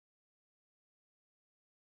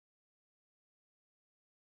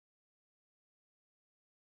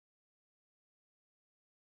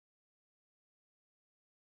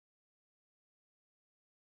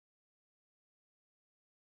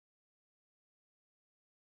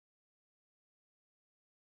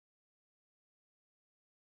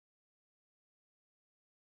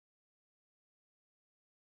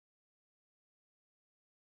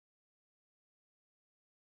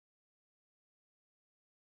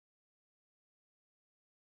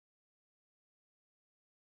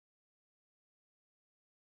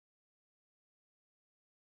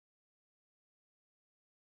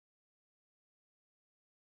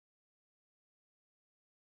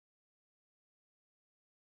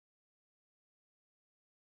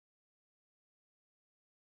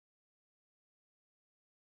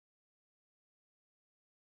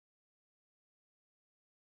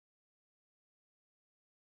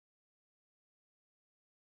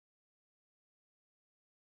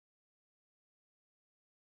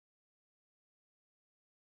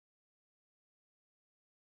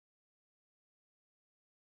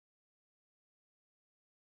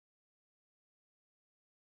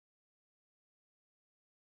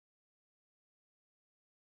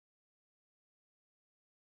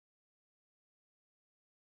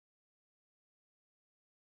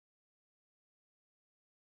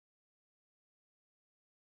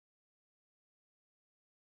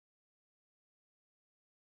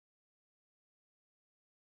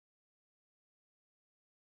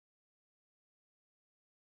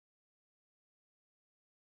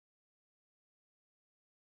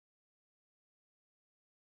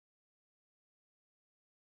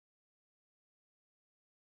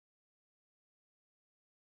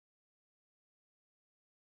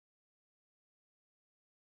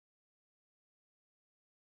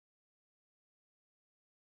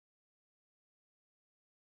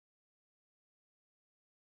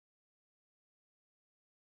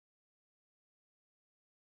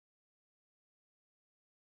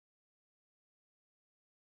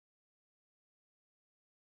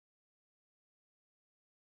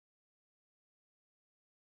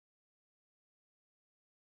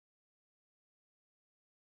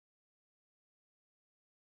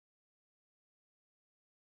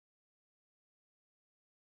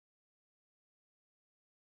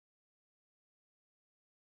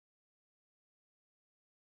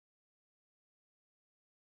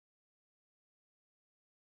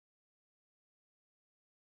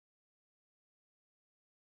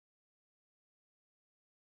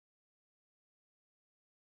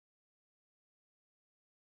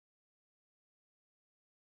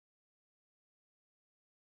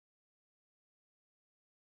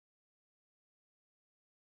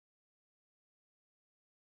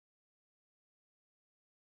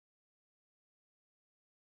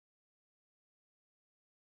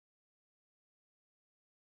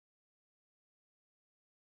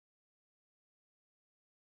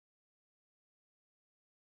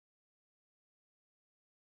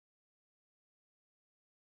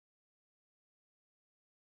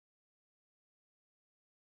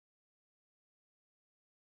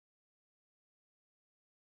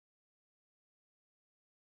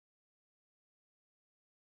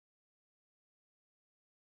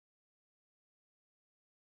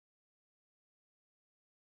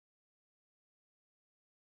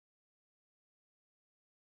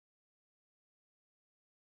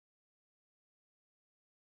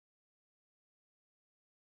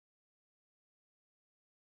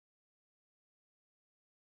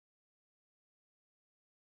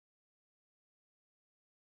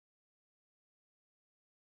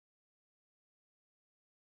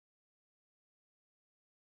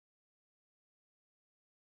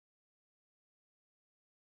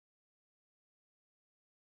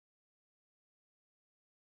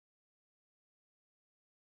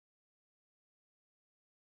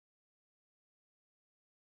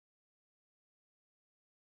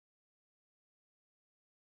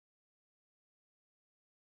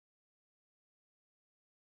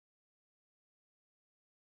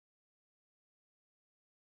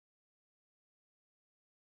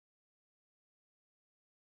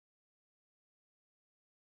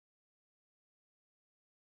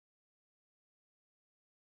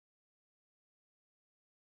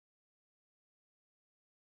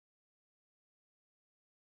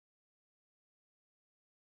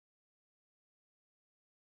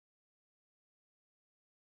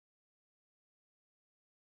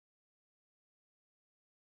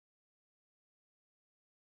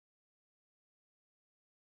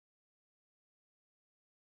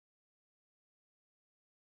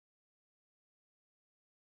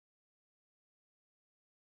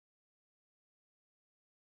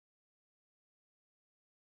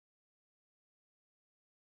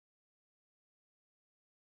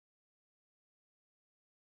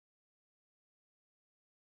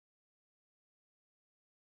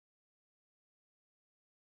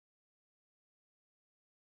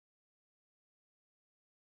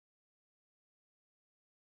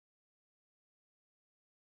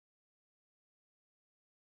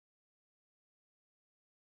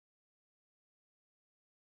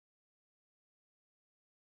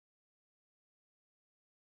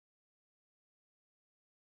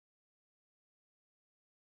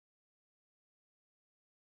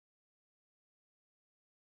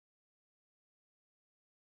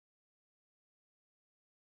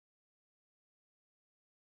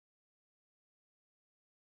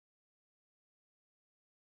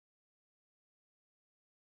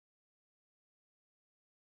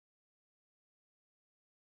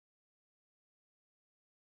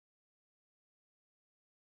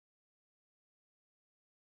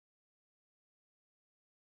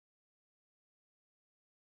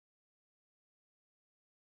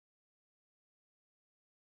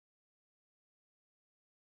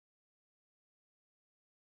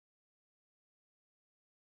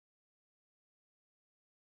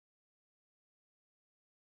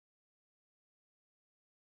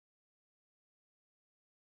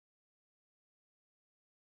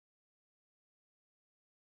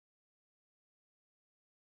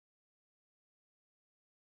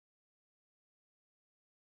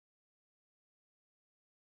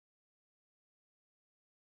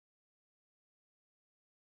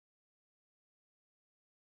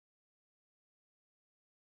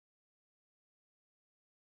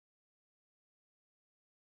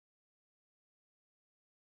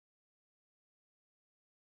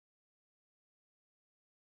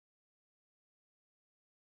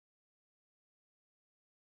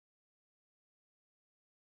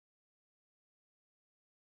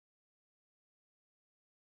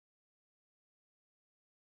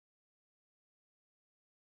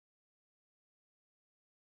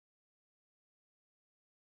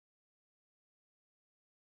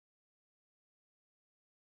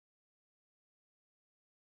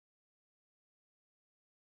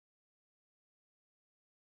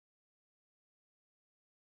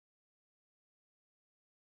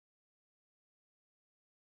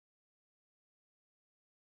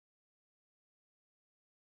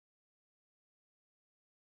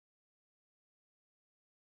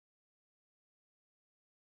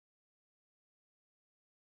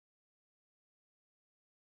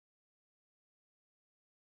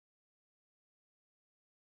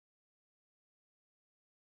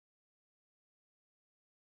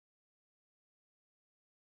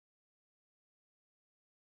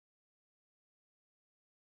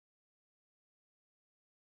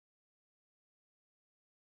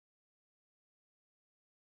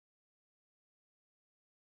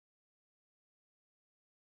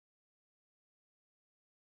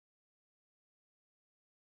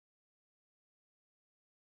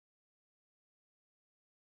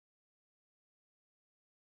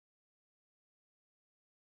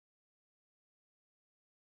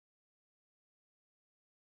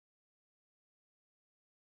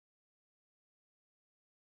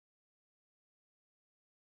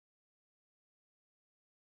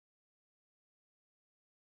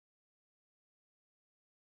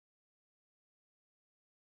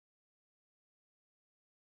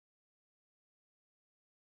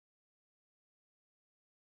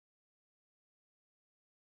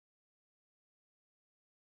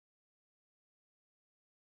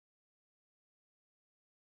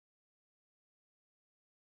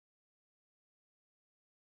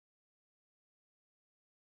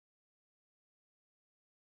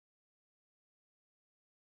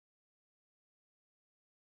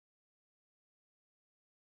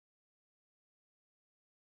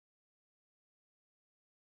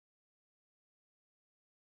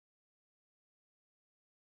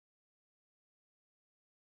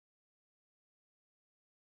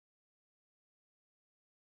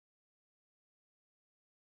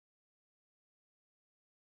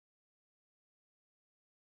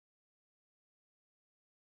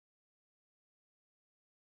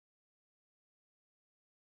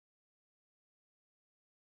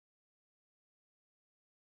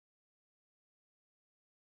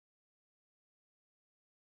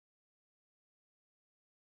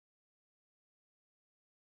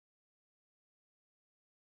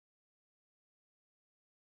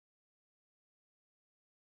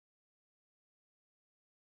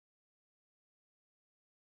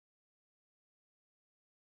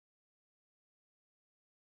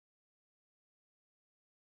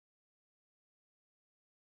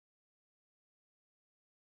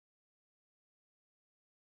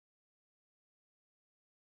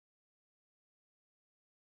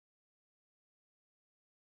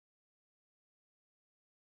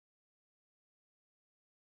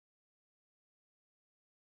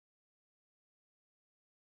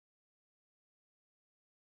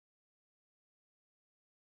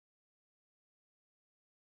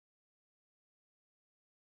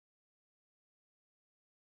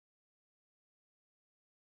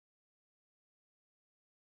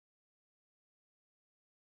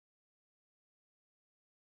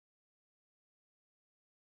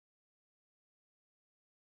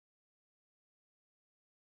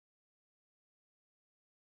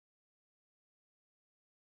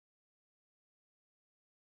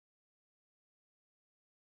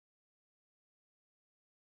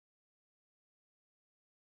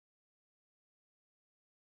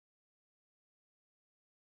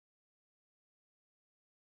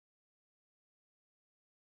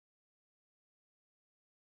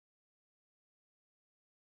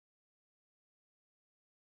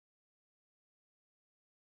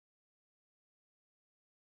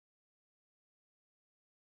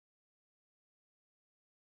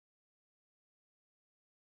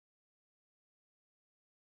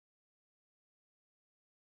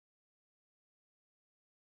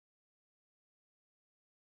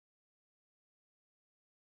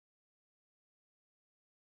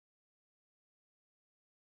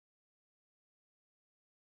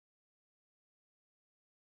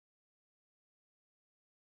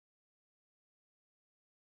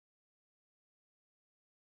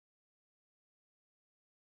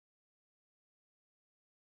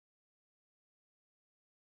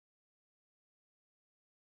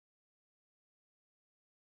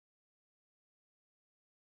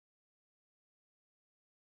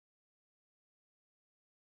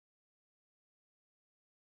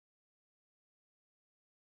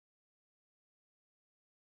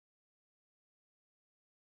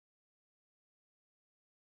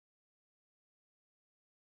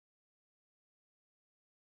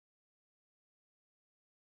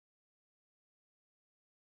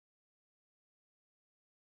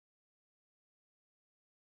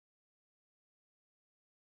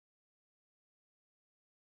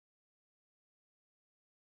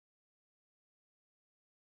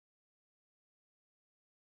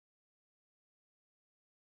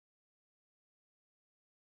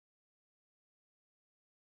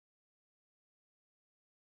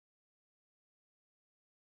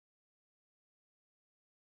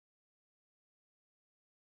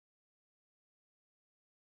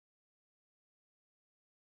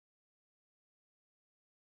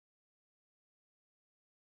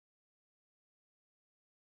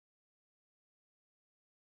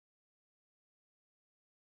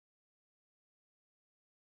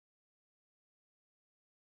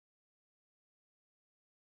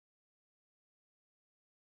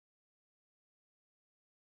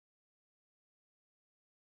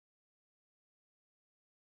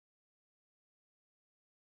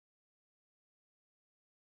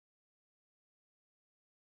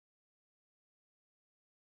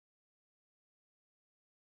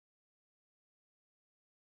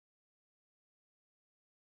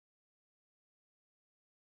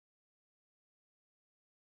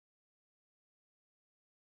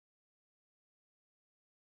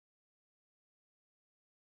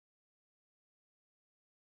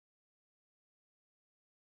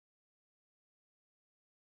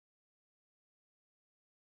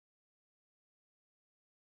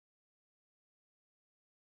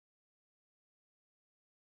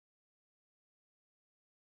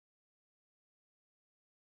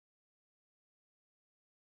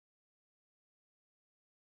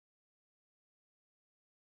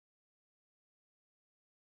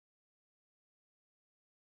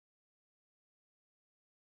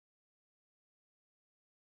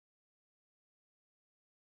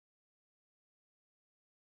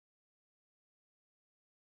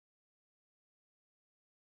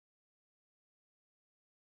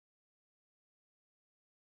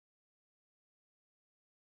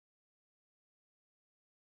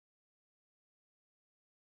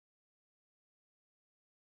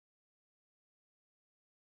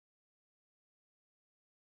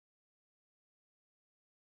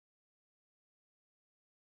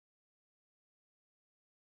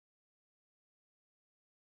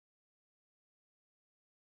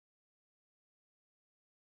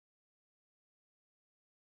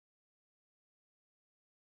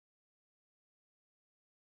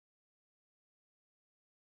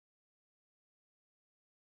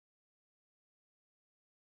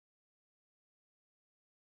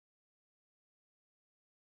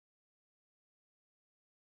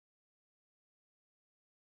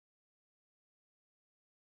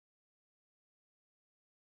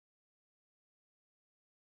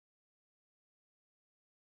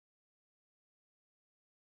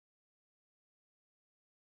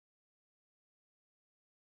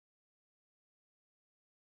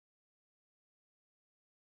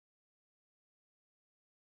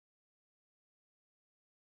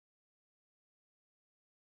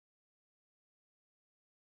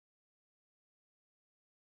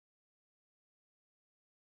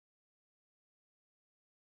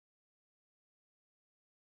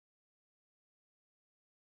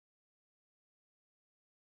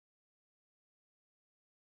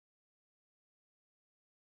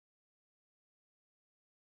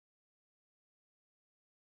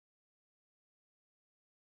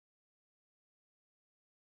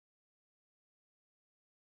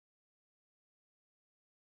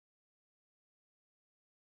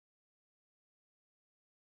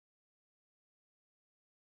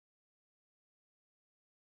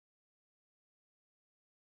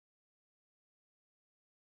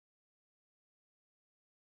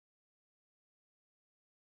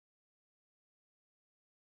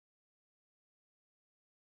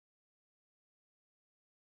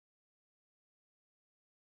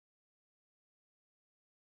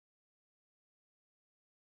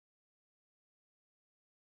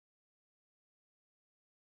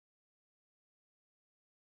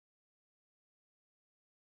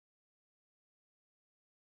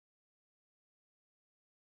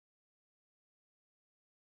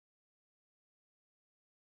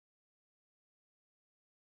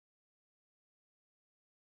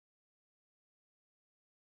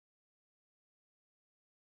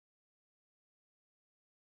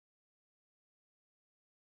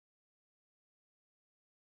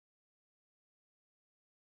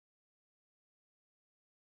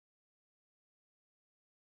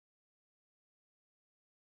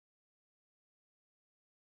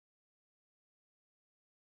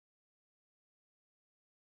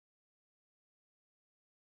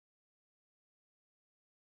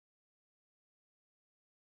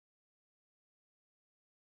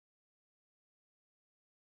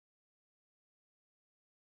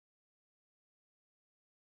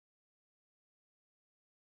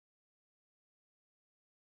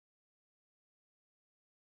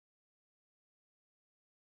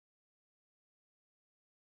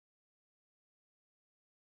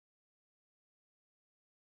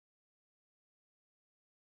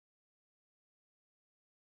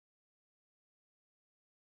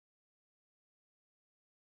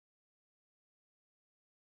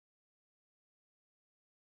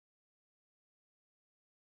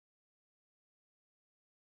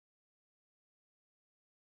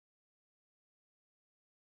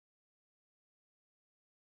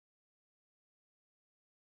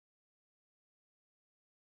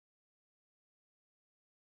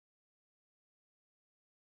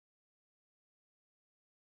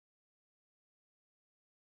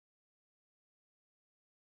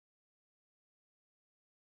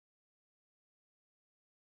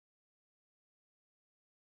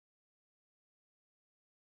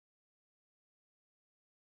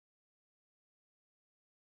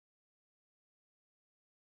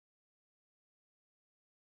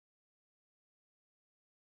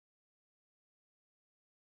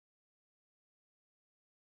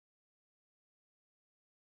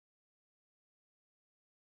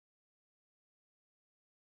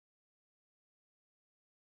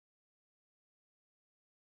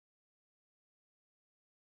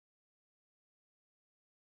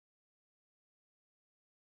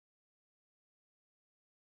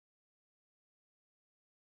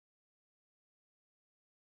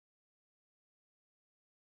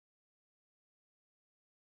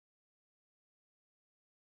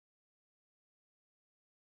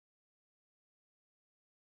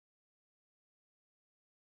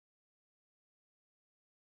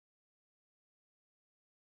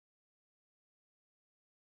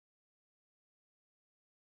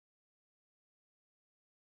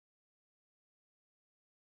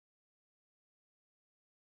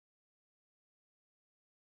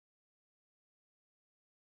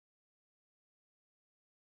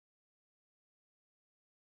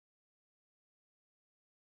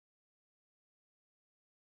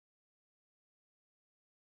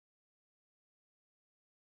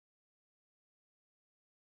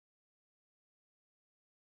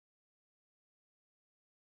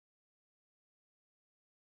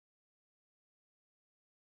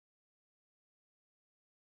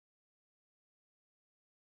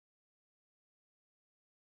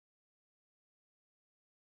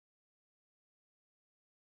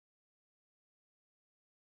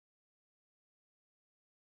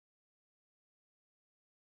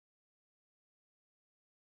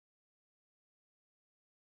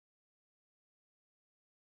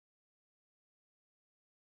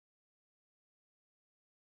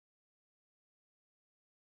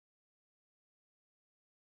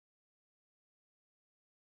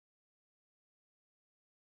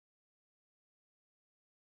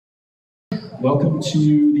Welcome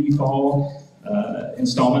to the fall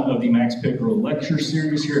installment of the Max Pickerill Lecture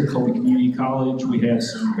Series here at Colby Community College. We have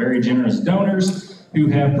some very generous donors who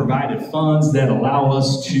have provided funds that allow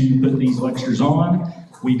us to put these lectures on.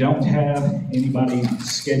 We don't have anybody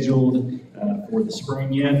scheduled for the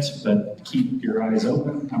spring yet, but keep your eyes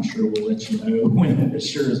open. I'm sure we'll let you know when, as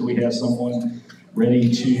sure as we have someone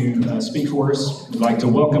ready to speak for us. We'd like to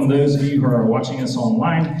welcome those of you who are watching us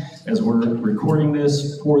online as we're recording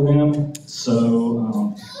this for them.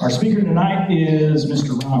 So our speaker tonight is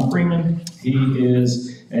Mr. Freeman. He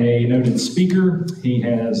is a noted speaker. He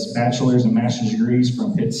has bachelor's and master's degrees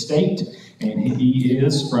from Pitt State, and he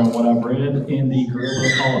is, from what I've read, in the Gorilla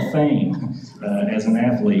Hall of Fame as an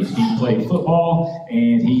athlete. He played football,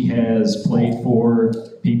 and he has played for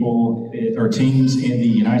people or teams in the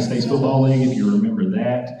United States Football League, if you remember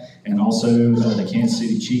that, and also the Kansas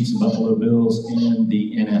City Chiefs and Buffalo Bills in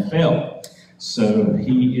the NFL. So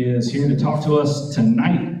he is here to talk to us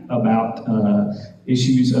tonight about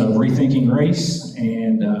issues of rethinking race,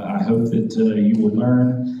 and I hope that you will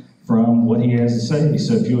learn from what he has to say.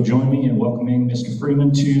 So if you'll join me in welcoming Mr.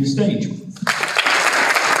 Freeman to the stage.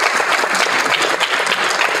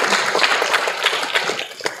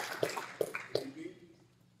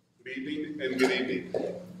 Good evening and good evening.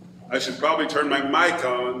 I should probably turn my mic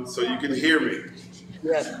on so you can hear me.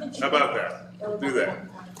 Yes. How about that? I'll do that.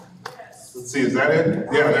 Let's see, is that it?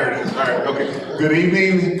 Yeah, there it is. All right, okay. Good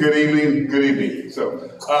evening, good evening, good evening. So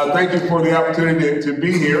thank you for the opportunity to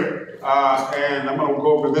be here. And I'm going to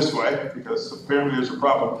go over this way because apparently there's a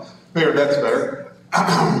problem. There, that's better.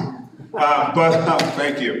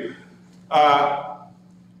 Thank you. Now,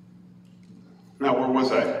 where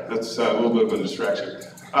was I? That's a little bit of a distraction.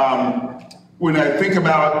 When I think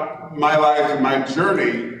about my life and my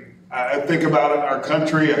journey, I think about our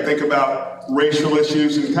country, I think about racial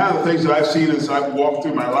issues and kind of things that I've seen as I've walked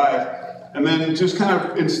through my life. And then just kind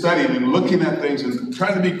of in studying and looking at things and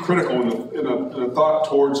trying to be critical in a thought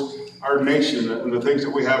towards our nation and the things that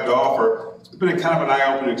we have to offer, it's been a kind of an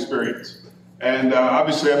eye-opening experience. And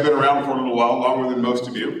obviously I've been around for a little while, longer than most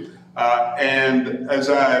of you. And as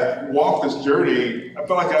I walk this journey, I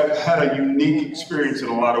felt like I've had a unique experience in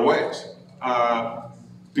a lot of ways.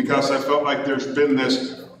 Because I felt like there's been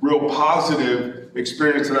this real positive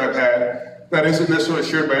experience that I've had that isn't necessarily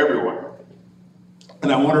shared by everyone.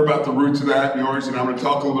 And I wonder about the roots of that and yours, and I'm going to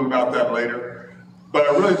talk a little bit about that later. But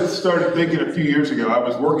I really started thinking a few years ago. I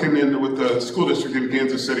was working with the school district in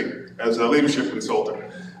Kansas City as a leadership consultant.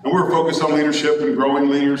 And we were focused on leadership and growing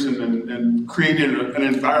leaders and creating an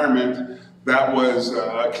environment that was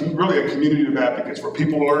really a community of advocates where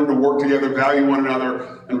people learn to work together, value one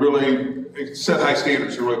another, and really set high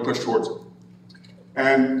standards and really push towards it.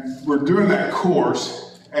 And we're doing that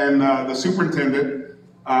course, and the superintendent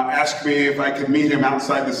asked me if I could meet him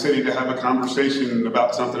outside the city to have a conversation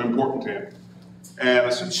about something important to him. And I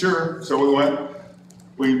said, sure. So we went,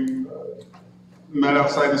 we met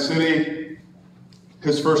outside the city.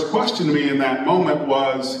 His first question to me in that moment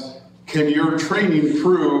was, can your training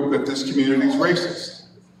prove that this community is racist?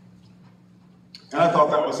 And I thought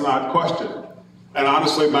that was an odd question. And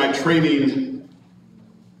honestly, my training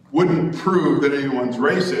wouldn't prove that anyone's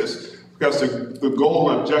racist, because the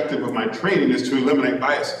goal and objective of my training is to eliminate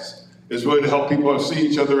biases, is really to help people see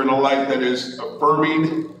each other in a light that is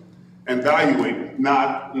affirming and valuing,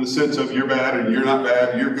 not in the sense of you're bad and you're not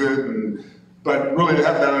bad, you're good, but really to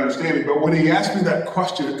have that understanding. But when he asked me that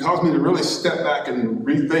question, it caused me to really step back and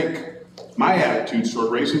rethink my attitudes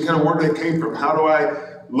toward race and kind of where they came from. How do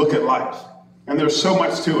I look at life? And there's so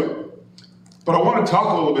much to it. But I want to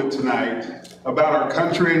talk a little bit tonight about our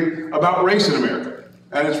country, about race in America.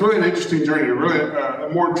 And it's really an interesting journey, really a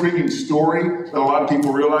more intriguing story than a lot of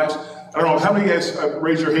people realize. I don't know, how many of you guys,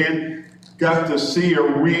 raise your hand, got to see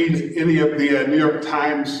or read any of the New York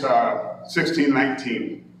Times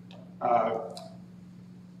 1619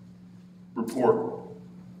 report,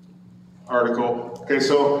 article? Okay,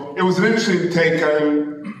 so it was an interesting take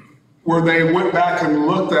where they went back and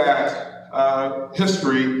looked at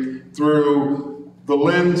history through the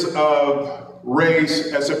lens of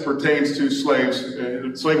race as it pertains to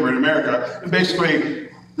slavery in America, and basically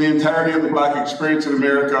the entirety of the black experience in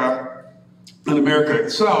America, and America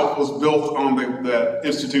itself, was built on the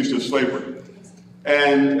institution of slavery.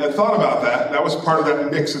 And I thought about that. That was part of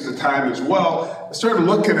that mix at the time as well. I started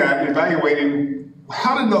looking at and evaluating,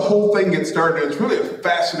 how did the whole thing get started? It's really a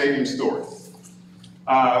fascinating story.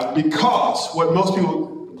 Because what most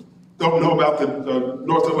people don't know about the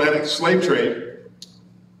North Atlantic slave trade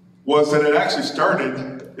was that it actually started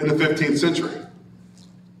in the 15th century.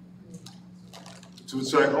 So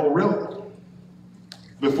it's like, oh, really?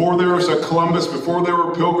 before there was a Columbus, before there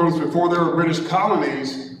were Pilgrims, before there were British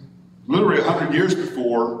colonies, literally 100 years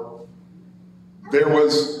before, there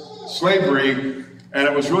was slavery, and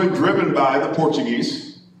it was really driven by the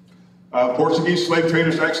Portuguese. Portuguese slave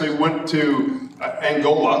traders actually went to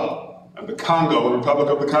Angola, the Congo, the Republic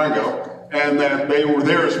of the Congo, and that they were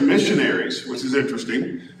there as missionaries, which is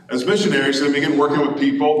interesting. As missionaries, they began working with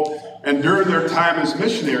people, and during their time as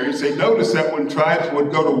missionaries, they noticed that when tribes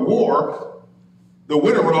would go to war, the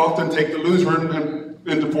winner would often take the loser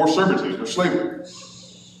into forced servitude or slavery.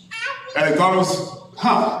 And they thought it was,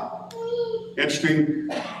 interesting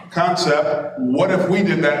concept. What if we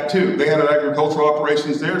did that too? They had agricultural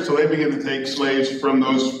operations there, so they began to take slaves from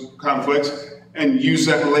those conflicts and use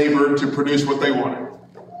that labor to produce what they wanted.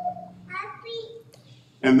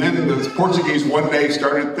 And then the Portuguese one day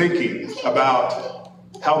started thinking about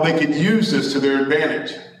how they could use this to their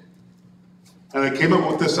advantage. And they came up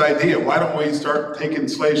with this idea: why don't we start taking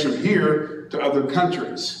slaves from here to other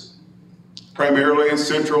countries, primarily in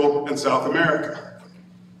Central and South America?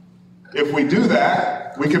 If we do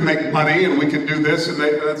that, we can make money and we can do this,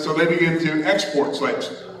 and so they began to export slaves.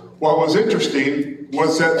 What was interesting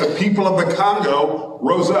was that the people of the Congo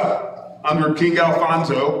rose up under King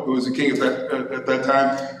Alfonso, who was the king at that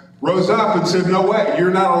time, rose up and said, no way,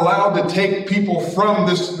 you're not allowed to take people from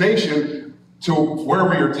this nation to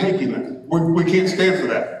wherever you're taking them. We can't stand for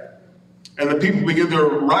that. And the people began to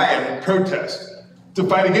riot and protest to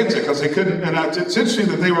fight against it, because they couldn't. And it's interesting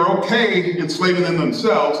that they were okay enslaving them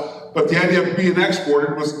themselves, but the idea of being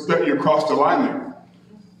exported was that you crossed the line there.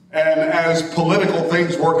 And as political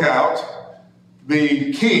things work out,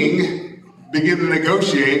 the king began to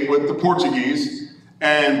negotiate with the Portuguese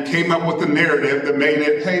and came up with the narrative that made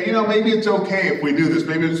it, hey, maybe it's okay if we do this.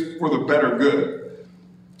 Maybe it's for the better good.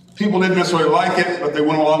 People didn't necessarily like it, but they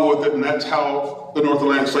went along with it, and that's how the North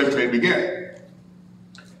Atlantic slave trade began.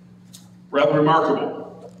 Rather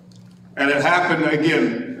remarkable. And it happened,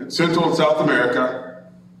 again, in Central and South America,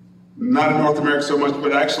 not in North America so much,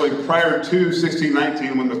 but actually prior to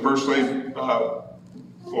 1619, when the first slave,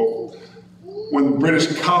 when the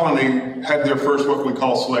British colony had their first what we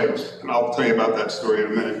call slaves. And I'll tell you about that story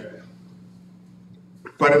in a minute.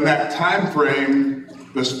 But in that time frame,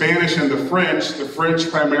 the Spanish and the French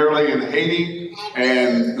primarily in Haiti,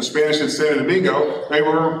 and the Spanish in Santo Domingo, they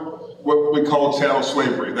were what we call chattel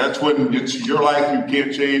slavery. That's when it's your life, you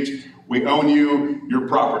can't change, we own you, your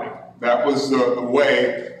property. That was the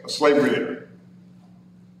way of slavery there.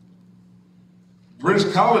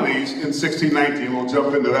 British colonies in 1619, we'll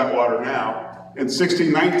jump into that water now. In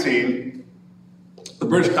 1619, the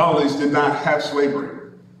British colonies did not have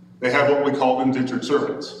slavery. They had what we call indentured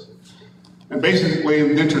servants. And basically,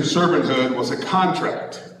 indentured servanthood was a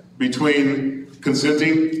contract between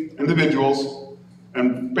consenting individuals.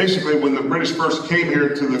 And basically, when the British first came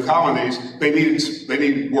here to the colonies, they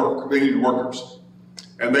needed work. They needed workers.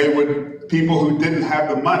 And people who didn't have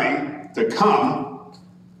the money to come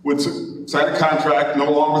would sign a contract no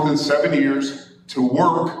longer than 7 years to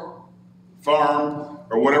work, farm,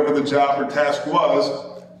 or whatever the job or task was,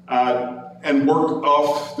 and work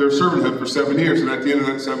off their servanthood for 7 years. And at the end of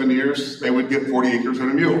that 7 years, they would get 40 acres and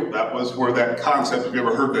a mule. That was where that concept, if you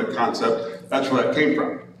ever heard that concept, that's where that came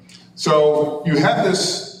from. So you have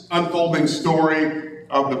this unfolding story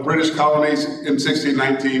of the British colonies in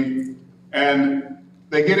 1619, and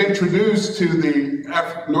they get introduced to the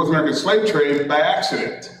North American slave trade by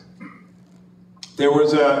accident. There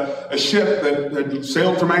was a ship that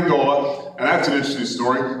sailed from Angola, and that's an interesting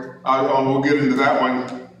story. We'll get into that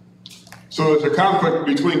one. So there's a conflict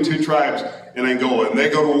between two tribes in Angola, and they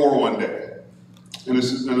go to war one day. In a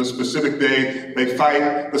specific day, they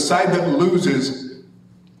fight. The side that loses,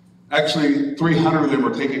 actually 300 of them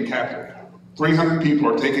are taken captive. 300 people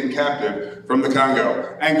are taken captive from the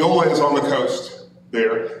Congo. Angola is on the coast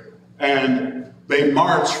there, and they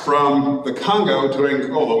marched from the Congo to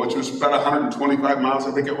Angola, which was about 125 miles,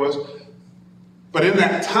 I think it was. But in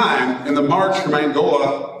that time, in the march from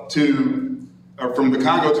from the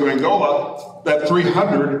Congo to Angola, that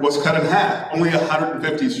 300 was cut in half. Only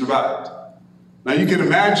 150 survived. Now you can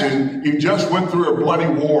imagine, you just went through a bloody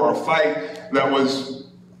war, a fight that was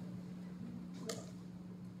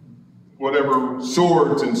whatever,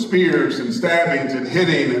 swords and spears and stabbings and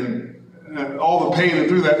hitting and all the pain and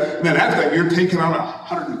through that. And then after that, you're taking on a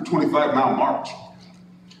 125-mile march.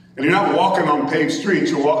 And you're not walking on paved streets,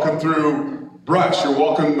 you're walking through brush, you're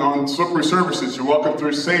walking on slippery surfaces, you're walking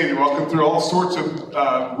through sand, you're walking through all sorts of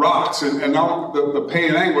rocks and all the pain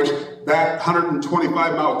and anguish. That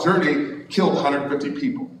 125-mile journey killed 150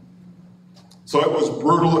 people. So it was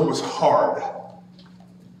brutal, it was hard.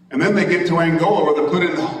 And then they get to Angola where they're put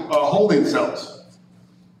in holding cells.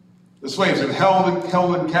 the slaves and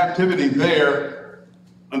held in captivity there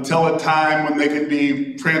until a time when they could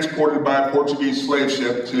be transported by a Portuguese slave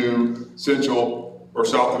ship to Central or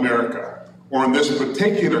South America. Or in this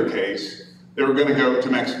particular case, they were going to go to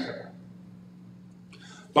Mexico.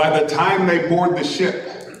 By the time they board the ship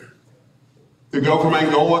to go from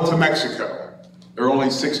Angola to Mexico, there are only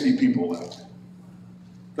 60 people left.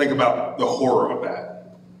 Think about the horror of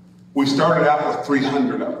that. We started out with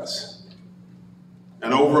 300 of us.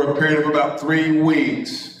 And over a period of about 3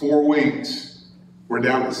 weeks, 4 weeks, we're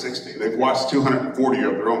down to 60. They've watched 240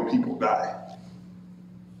 of their own people die.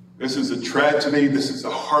 This is a tragedy, this is a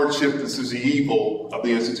hardship, this is the evil of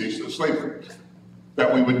the institution of slavery,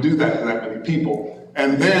 that we would do that to that many people.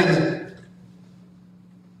 And then,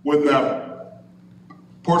 when the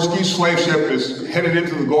Portuguese slave ship is headed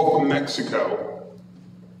into the Gulf of Mexico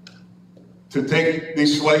to take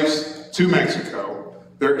these slaves to Mexico,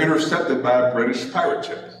 they're intercepted by a British pirate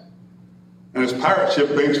ship. And this pirate ship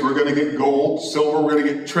thinks we're going to get gold, silver, we're going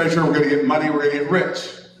to get treasure, we're going to get money, we're going to get rich.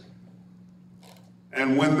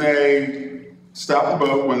 And when they stop the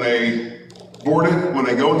boat, when they board it, when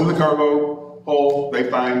they go into the cargo hold, they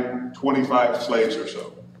find 25 slaves or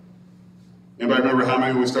so. Anybody remember how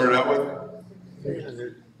many we started out with?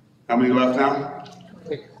 300. How many left now?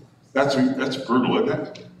 That's brutal, isn't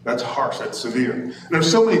it? That's harsh, that's severe. And there's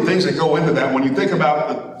so many things that go into that. When you think about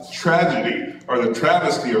the tragedy or the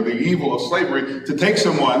travesty or the evil of slavery, to take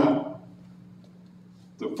someone,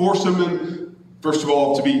 to force them in, first of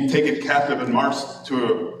all, to be taken captive and marched to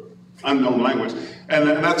an unknown language. And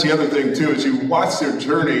that's the other thing, too, is you watch their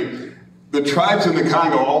journey. The tribes in the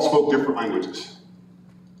Congo all spoke different languages,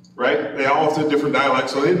 right? They all had different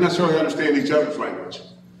dialects, so they didn't necessarily understand each other's language.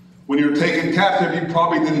 When you're taken captive, you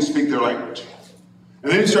probably didn't speak their language.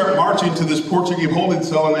 And then you start marching to this Portuguese holding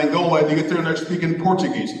cell in Angola, and you get there and they're speaking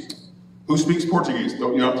Portuguese. Who speaks Portuguese? You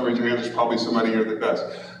don't have to raise your hand, there's probably somebody here that does.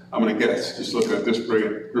 I'm going to guess, just looking at this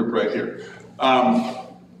brilliant group right here.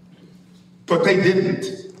 But they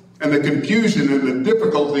didn't. And the confusion and the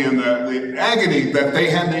difficulty and the agony that they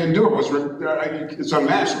had to endure was, it's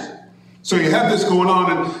unimaginable. So you have this going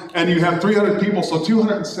on, and you have 300 people, so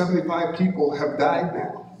 275 people have died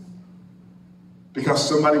now because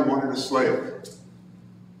somebody wanted a slave.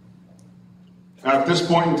 Now, at this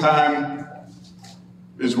point in time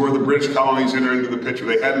is where the British colonies enter into the picture.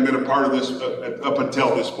 They hadn't been a part of this up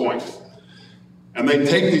until this point. And they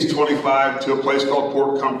take these 25 to a place called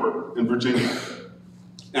Port Comfort in Virginia.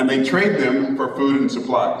 And they trade them for food and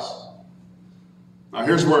supplies. Now,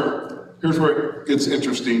 here's where it gets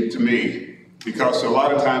interesting to me, because a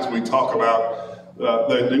lot of times we talk about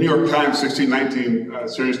the New York Times 1619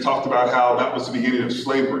 series talked about how that was the beginning of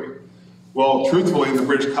slavery. Well, truthfully, in the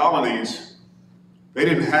British colonies, they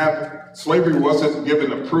didn't have, slavery wasn't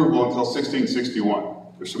given approval until 1661.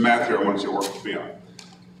 There's some math here I want you to work with me on.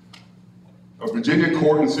 A Virginia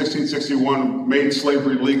court in 1661 made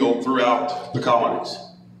slavery legal throughout the colonies.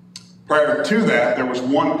 Prior to that, there was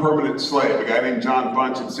one permanent slave, a guy named John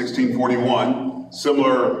Bunch in 1641.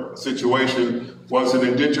 Similar situation, was an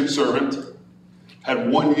indentured servant, had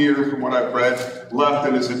 1 year, from what I've read, left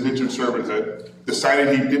in his indentured servanthood,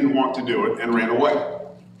 decided he didn't want to do it, and ran away.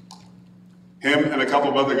 Him and a couple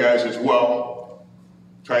of other guys as well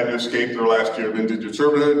tried to escape their last year of indentured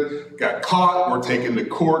servanthood, got caught, were taken to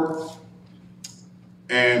court,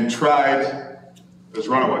 and tried as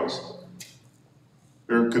runaways.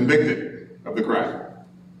 They're convicted of the crime.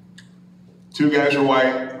 2 guys are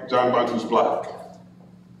white, John Bunch was black.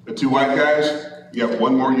 The 2 white guys, you have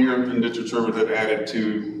 1 more year of indentured servanthood added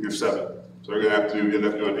to your 7. So they're gonna have to end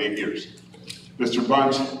up doing 8 years. Mr.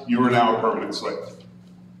 Bunch, you are now a permanent slave.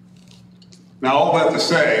 Now, all that to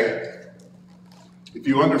say, if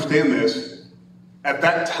you understand this, at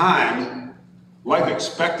that time, life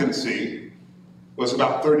expectancy was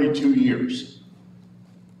about 32 years.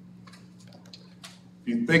 If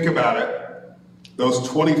you think about it, those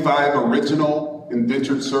 25 original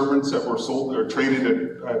indentured servants that were sold or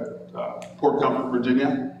traded at Port Comfort,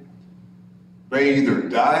 Virginia, they either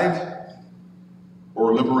died or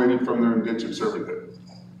were liberated from their indentured servanthood.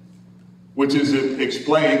 Which is, it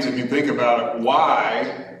explains, if you think about it,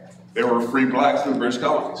 why there were free blacks in the British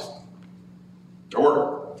colonies. There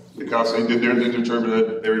were, because they did their indentured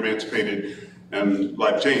servanthood, they were emancipated, and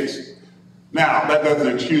life changed. Now, that doesn't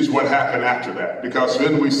excuse what happened after that, because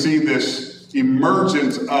then we see this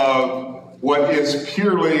emergence of what is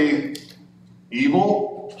purely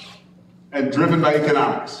evil and driven by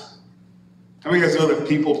economics. How many of you guys know that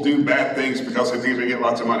people do bad things because they think they get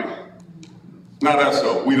lots of money? Not us,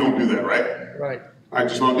 though. We don't do that, right? Right. I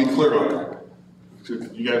just want to be clear on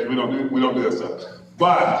that. You guys, we don't do that stuff.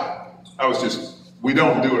 But I was just We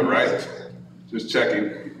don't do it, right? Just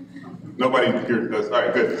checking. Nobody here does. All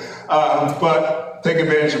right, good. But take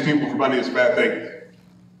advantage of people for money is a bad thing.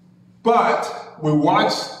 But we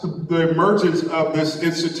watched the emergence of this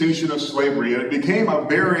institution of slavery, and it became a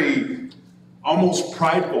very almost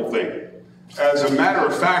prideful thing. As a matter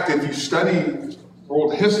of fact, if you study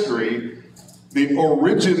world history, the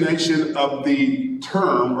origination of the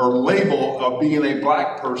term or label of being a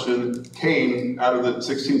black person came out of the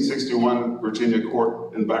 1661 Virginia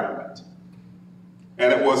court environment.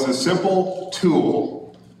 And it was a simple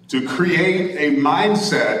tool to create a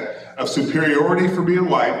mindset of superiority for being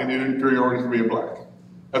white and inferiority for being black.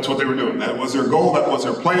 That's what they were doing. That was their goal, that was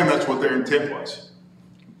their plan, that's what their intent was.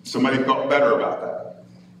 Somebody felt better about that.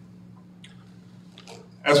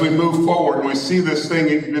 As we move forward and we see this thing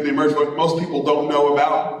emerge, what most people don't know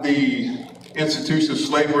about the institution of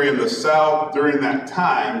slavery in the South during that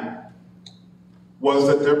time was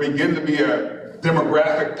that there began to be a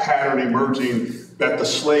demographic pattern emerging that the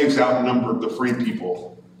slaves outnumbered the free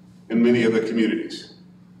people in many of the communities.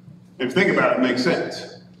 If you think about it, it makes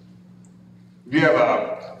sense. If you have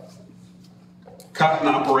a cotton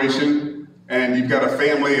operation and you've got a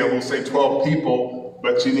family of, we'll say, 12 people,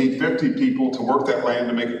 but you need 50 people to work that land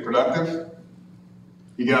to make it productive,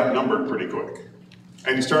 you get outnumbered pretty quick.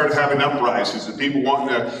 And you started having uprisings and people wanting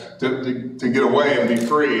to get away and be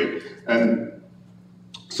free. And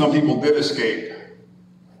some people did escape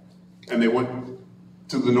and they went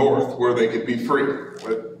to the north where they could be free.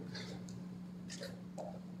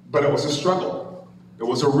 But it was a struggle. It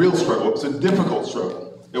was a real struggle. It was a difficult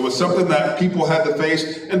struggle. It was something that people had to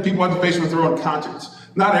face, and people had to face with their own conscience.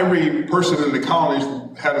 Not every person in the colonies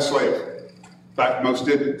had a slave. In fact, most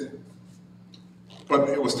didn't. But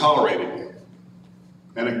it was tolerated.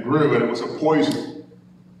 And it grew, and it was a poison.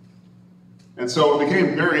 And so it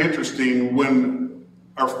became very interesting when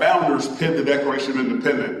our founders penned the Declaration of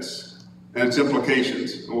Independence and its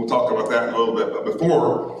implications. And we'll talk about that in a little bit. But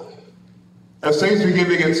before, as things began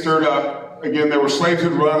to get stirred up, again, there were slaves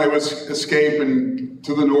who'd run, they would escape and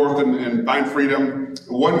to the north and find freedom.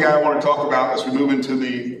 One guy I want to talk about as we move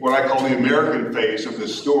into what I call the American phase of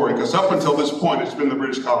this story, because up until this point, it's been the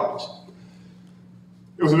British colonies.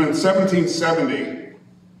 It was in 1770,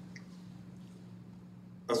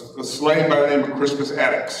 a slave by the name of Crispus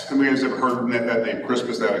Attucks. How many of you guys ever heard of that name,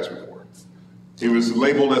 Crispus Attucks, before? He was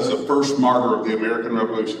labeled as the first martyr of the American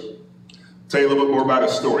Revolution. Tell you a little bit more about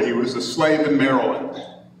his story. He was a slave in Maryland,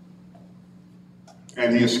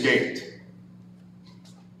 and he escaped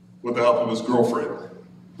with the help of his girlfriend.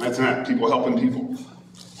 That's not people helping people.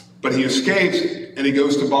 But he escapes, and he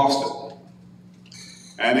goes to Boston.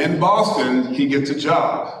 And in Boston, he gets a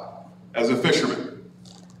job as a fisherman.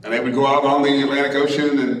 And they would go out on the Atlantic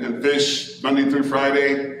Ocean and fish Monday through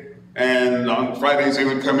Friday. And on Fridays, they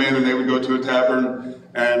would come in and they would go to a tavern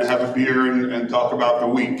and have a beer and talk about the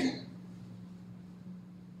week.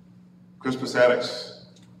 Crispus Attucks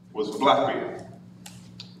was a black man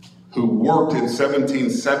who worked in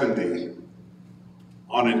 1770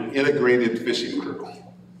 on an integrated fishing crew.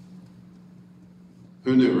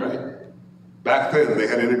 Who knew, right? Back then, they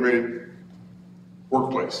had an integrated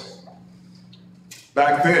workplace.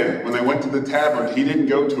 Back then, when they went to the tavern, he didn't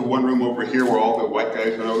go to one room over here where all the white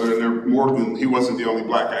guys went over there, and he wasn't the only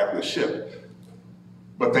black guy on the ship.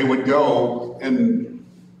 But they would go and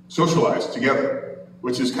socialize together,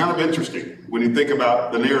 which is kind of interesting when you think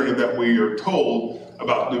about the narrative that we are told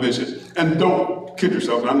about division. And don't kid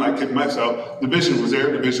yourself, and I'm not kidding myself, division was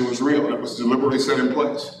there, division was real, and it was deliberately set in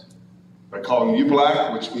place. By calling you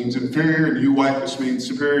black, which means inferior, and you white, which means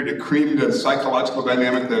superior, it created a psychological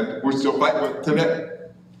dynamic that we're still fighting with today.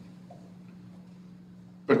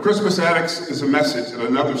 But Crispus Attucks is a message and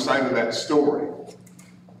another side of that story.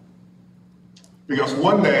 Because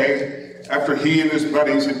one day, after he and his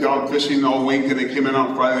buddies had gone fishing all week and they came in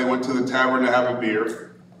on Friday, they went to the tavern to have a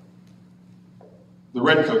beer, the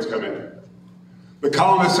redcoats come in. The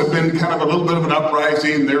colonists have been kind of a little bit of an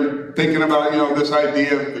uprising. They're thinking about, this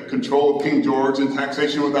idea of the control of King George and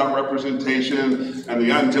taxation without representation and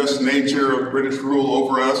the unjust nature of British rule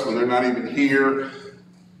over us when they're not even here.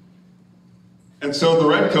 And so the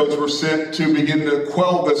redcoats were sent to begin to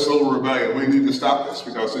quell this little rebellion. We need to stop this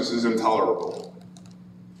because this is intolerable.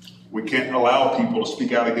 We can't allow people to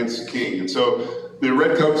speak out against the king. And so the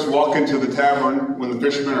redcoats walk into the tavern when the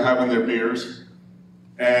fishermen are having their beers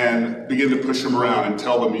and begin to push them around and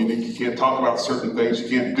tell them you can't talk about certain things, you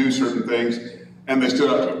can't do certain things, and they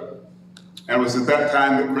stood up to him. And it was at that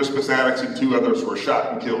time that Crispus Attucks and two others were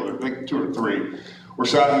shot and killed. I think two or three were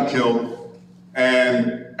shot and killed,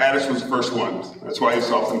 and Attucks was the first one. That's why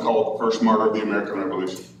he's often called the first martyr of the American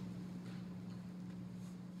Revolution.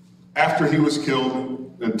 after he was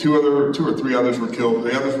killed, and two or three others were killed,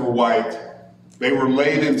 the others were white, they were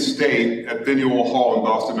laid in state at Faneuil Hall in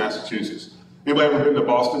Boston, Massachusetts. Anybody ever been to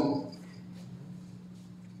Boston?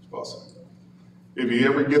 Boston. If you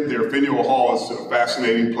ever get there, Faneuil Hall is a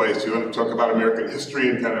fascinating place. You want to talk about American history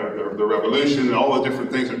and kind of the Revolution and all the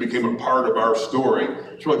different things that became a part of our story.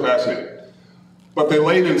 It's really fascinating. But they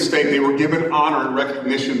laid in state. They were given honor and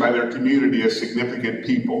recognition by their community as significant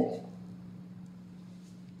people.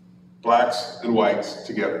 Blacks and whites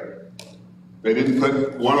together. They didn't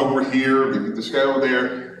put one over here, this guy over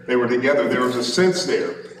there. They were together. There was a sense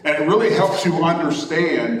there. And it really helps you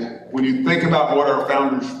understand when you think about what our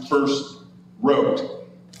founders first wrote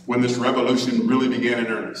when this revolution really began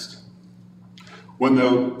in earnest. When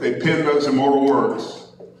they penned those immortal words,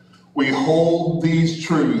 we hold these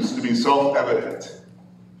truths to be self-evident,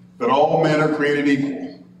 that all men are created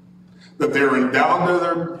equal, that they're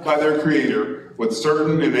endowed by their Creator with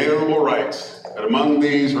certain inalienable rights, and among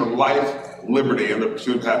these are life, liberty, and the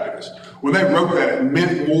pursuit of happiness. When they wrote that, it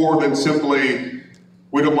meant more than simply,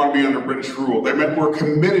 we don't want to be under British rule. They meant we're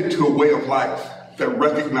committed to a way of life that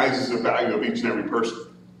recognizes the value of each and every person.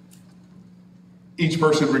 Each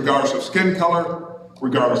person, regardless of skin color,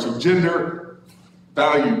 regardless of gender,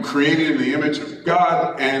 value created in the image of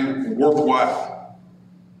God and worthwhile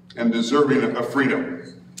and deserving of freedom.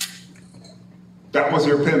 That was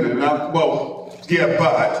their opinion. Now, well, yeah,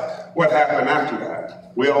 but what happened after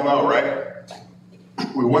that? We all know, right?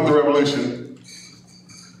 We won the revolution,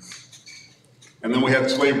 and then we had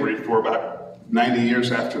slavery for about 90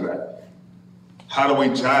 years after that. How do we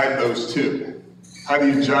jive those two? How do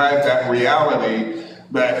you jive that reality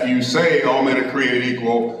that you say all men are created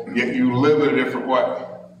equal, yet you live in a different way?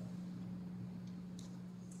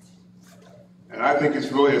 And I think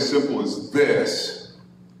it's really as simple as this.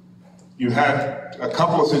 You had a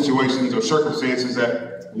couple of situations or circumstances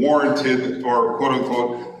that warranted, or quote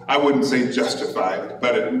unquote, I wouldn't say justified,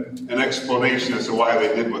 but an explanation as to why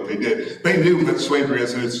they did what they did. They knew that slavery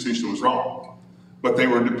as an institution was wrong, but they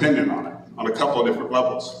were dependent on it on a couple of different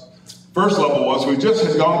levels. First level was we just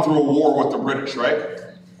had gone through a war with the British, right?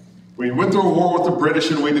 We went through a war with the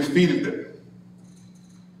British and we defeated them.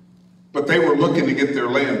 But they were looking to get their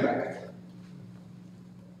land back.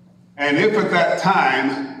 And if at that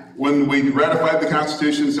time, when we ratified the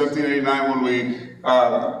Constitution in 1789, when we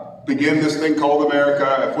began this thing called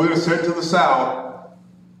America, if we would have said to the South,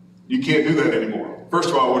 you can't do that anymore. First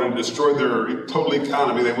of all, it would have destroyed their total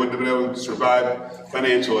economy. They wouldn't have been able to survive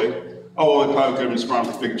financially. Oh, well, they probably could have been smart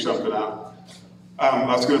to figure something out. I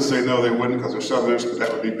was going to say no, they wouldn't because they're Southerners, but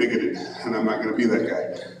that would be bigoted, and I'm not going to be that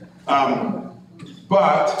guy.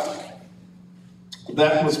 But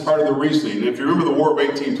that was part of the reasoning. If you remember the War of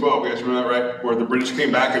 1812, you guys remember that, right? Where the British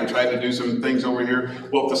came back and tried to do some things over here.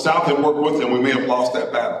 Well, if the South had worked with them, we may have lost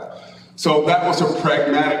that battle. So that was a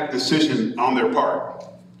pragmatic decision on their part.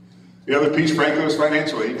 The other piece, frankly, was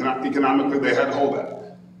financially. Economically, they had to hold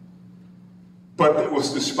that. But it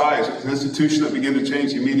was despised. It was an institution that began to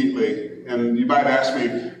change immediately. And you might ask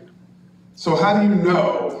me, so how do you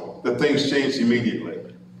know that things changed immediately?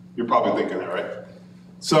 You're probably thinking that, right?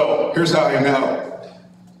 So here's how I know.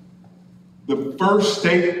 The first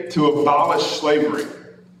state to abolish slavery,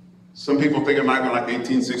 some people think it might have been like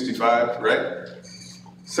 1865, right?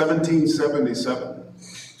 1777.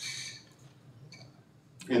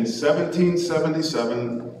 In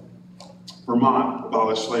 1777, Vermont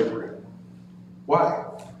abolished slavery. Why?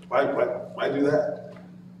 Why do that?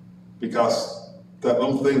 Because that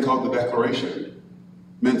little thing called the Declaration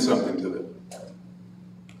meant something to them.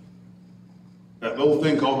 That little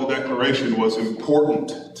thing called the Declaration was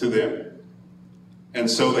important to them. And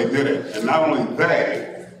so they did it. And not only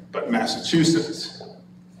they, but Massachusetts,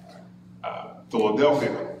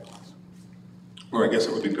 Philadelphia, or I guess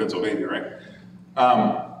it would be Pennsylvania, right?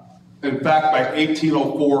 In fact, by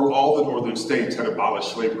 1804, all the northern states had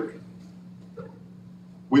abolished slavery.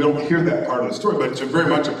 We don't hear that part of the story, but it's very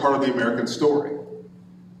much a part of the American story.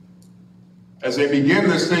 As they begin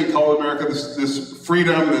this thing called America, this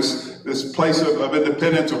freedom, this place of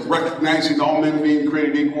independence, of recognizing all men being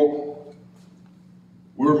created equal,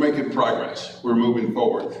 we're making progress. We're moving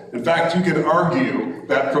forward. In fact, you could argue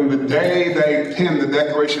that from the day they penned the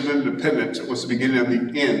Declaration of Independence, it was the beginning of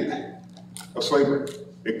the end of slavery.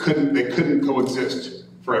 They couldn't coexist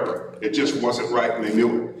forever. It just wasn't right, and they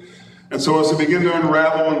knew it. And so as they begin to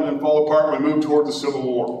unravel and fall apart, we move toward the Civil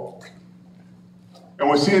War. And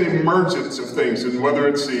we see an emergence of things, and whether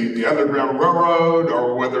it's the Underground Railroad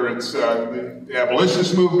or whether it's the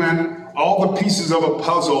abolitionist movement, all the pieces of a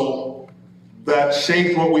puzzle that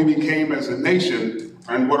shaped what we became as a nation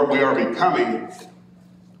and what we are becoming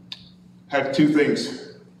have two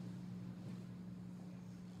things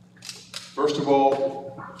First of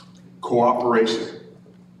all, cooperation.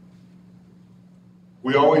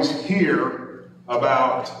 We always hear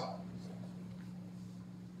about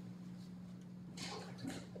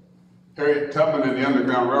Harriet Tubman and the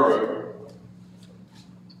Underground Railroad.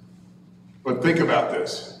 But think about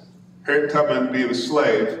this. Harriet Tubman being a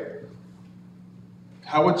slave,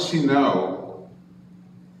 how would she know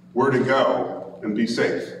where to go and be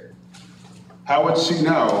safe? How would she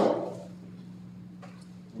know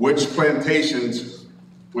which plantations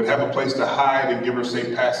would have a place to hide and give her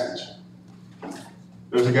safe passage?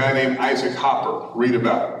 There's a guy named Isaac Hopper, read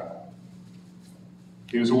about him.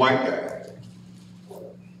 He was a white guy.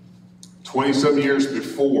 20-some years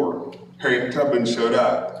before Harriet Tubman showed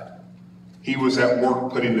up, he was at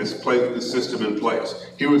work putting this system in place.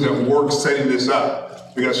 He was at work setting this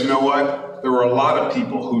up because you know what? There were a lot of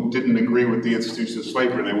people who didn't agree with the institution of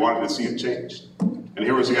slavery and they wanted to see it changed. And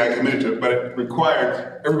here was a guy committed to it, but it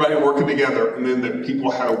required everybody working together and then that people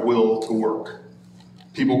had a will to work.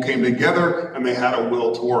 People came together and they had a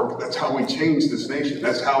will to work. That's how we changed this nation.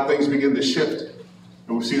 That's how things begin to shift.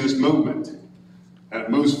 And we see this movement. And it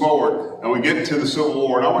moves forward. And we get to the Civil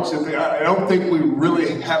War. And I want you to think, I don't think we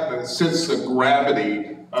really have to sense the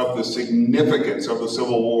gravity of the significance of the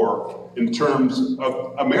Civil War in terms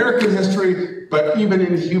of American history, but even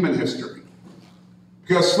in human history.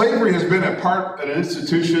 Because slavery has been an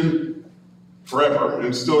institution forever,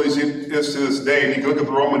 and still is to this day. And you can look at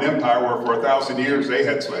the Roman Empire, where for 1,000 years they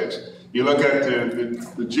had slaves. You look at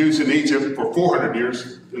the Jews in Egypt for 400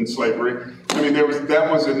 years in slavery. I mean,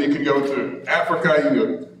 and you can go to Africa, you can go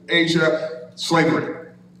to Asia, slavery.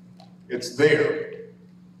 It's there.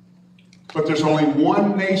 But there's only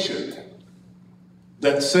one nation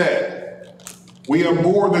that said, we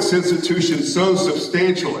abhor this institution so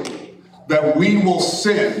substantially that we will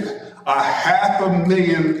send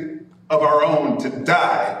 500,000 of our own to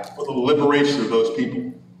die for the liberation of those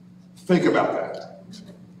people. Think about that.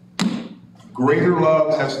 Greater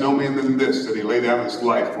love has no man than this, that he laid down his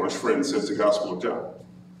life for his friends, says the Gospel of John.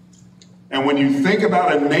 And when you think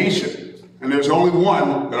about a nation, and there's only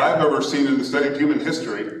one that I've ever seen in the study of human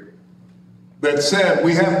history, that said,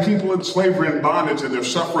 we have people in slavery and bondage and they're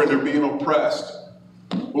suffering, they're being oppressed.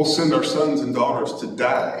 We'll send our sons and daughters to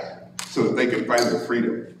die so that they can find their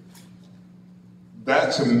freedom.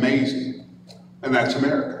 That's amazing. And that's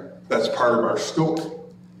America. That's part of our story.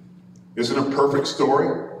 Isn't it a perfect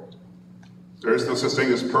story? There is no such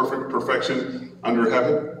thing as perfection under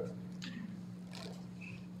heaven.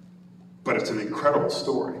 But it's an incredible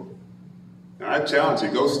story. And I challenge you,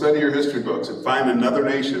 go study your history books and find another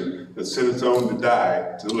nation that sent its own to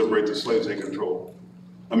die to liberate the slaves they controlled.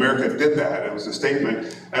 America did that. It was a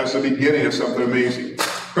statement. That was the beginning of something amazing.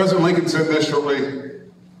 President Lincoln said this shortly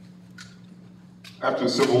after the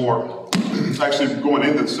Civil War, actually going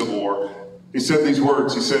into the Civil War. He said these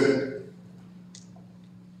words. He said,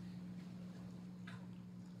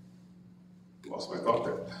 lost my thought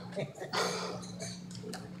there.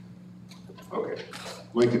 Okay,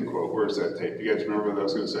 Lincoln quote, where's that tape? You guys remember what I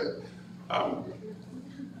was going to say?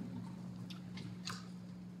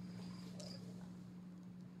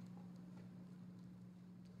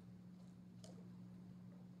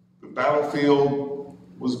 The battlefield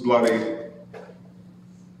was bloody.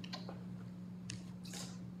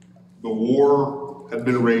 The war had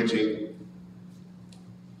been raging,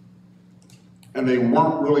 and they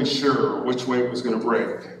weren't really sure which way it was going to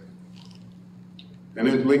break. And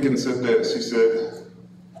then Lincoln said this, he said,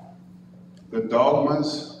 the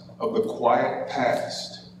dogmas of the quiet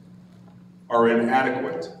past are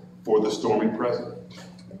inadequate for the stormy present.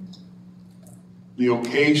 The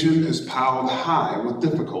occasion is piled high with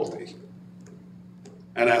difficulty.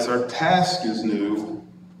 And as our task is new,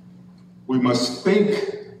 we must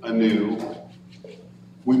think anew,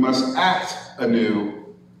 we must act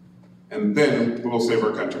anew, and then we will save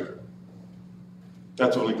our country.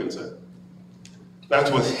 That's what Lincoln said.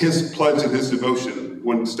 That's what his pledge and his devotion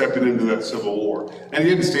when stepping into that Civil War. And he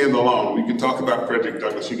didn't stand alone. We can talk about Frederick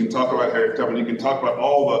Douglass, you can talk about Harriet Tubman, you can talk about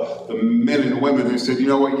all the men and women who said, you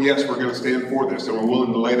know what, yes, we're going to stand for this, and we're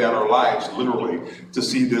willing to lay down our lives, literally, to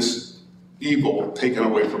see this evil taken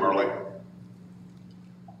away from our land.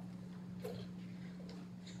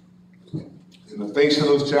 In the face of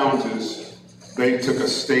those challenges, they took a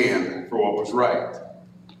stand for what was right.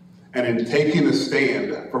 And in taking a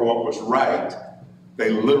stand for what was right, they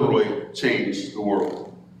literally changed the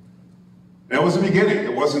world. That was the beginning,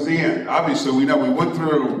 it wasn't the end. Obviously, we know we went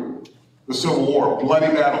through the Civil War, bloody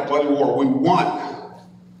battle, bloody war. We won.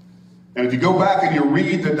 And if you go back and you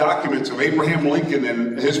read the documents of Abraham Lincoln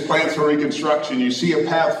and his plans for Reconstruction, you see a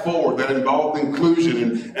path forward that involved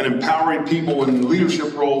inclusion and empowering people in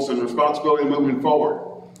leadership roles and responsibility moving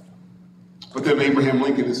forward. But then Abraham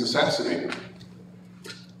Lincoln is assassinated.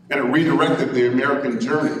 And it redirected the American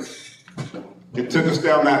journey. It took us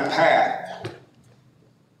down that path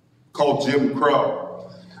called Jim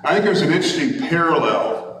Crow. I think there's an interesting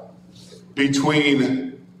parallel between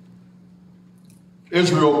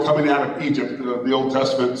Israel coming out of Egypt, the Old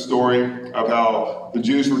Testament story of how the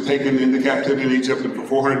Jews were taken into captivity in Egypt and for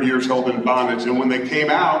 400 years held in bondage. And when they came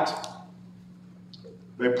out,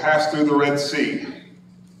 they passed through the Red Sea.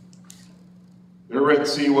 The Red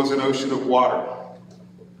Sea was an ocean of water.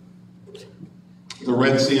 The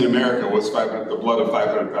Red Sea in America was the blood of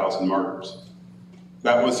 500,000 martyrs.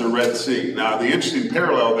 That was the Red Sea. Now, the interesting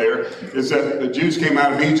parallel there is that the Jews came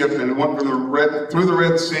out of Egypt and went through the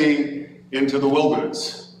Red Sea into the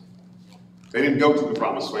wilderness. They didn't go to the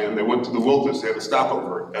promised land. They went to the wilderness. They had a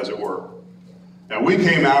stopover, as it were. And we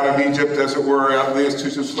came out of Egypt, as it were, out of the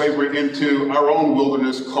institution of slavery into our own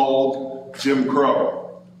wilderness called Jim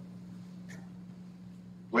Crow.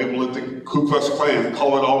 Label it the Ku Klux Klan.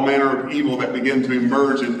 Call it all manner of evil that began to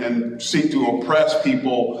emerge and seek to oppress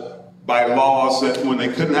people by laws that when they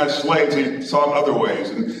couldn't have slaves, they sought other ways,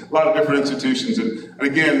 and a lot of different institutions. And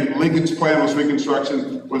again, Lincoln's plan was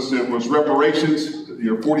Reconstruction, was reparations,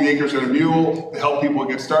 40 acres and a mule to help people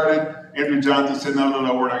get started. Andrew Johnson said, no,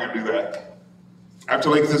 we're not going to do that. After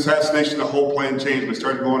Lincoln's assassination, the whole plan changed. We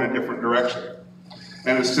started going a different direction.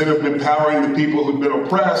 And instead of empowering the people who'd been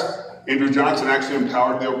oppressed, Andrew Johnson actually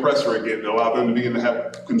empowered the oppressor again to allow them to begin to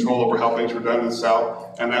have control over how things were done in the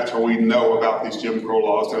South. And that's where we know about these Jim Crow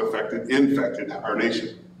laws that infected our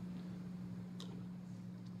nation.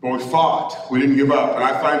 But we fought. We didn't give up. And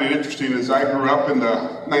I find it interesting, as I grew up in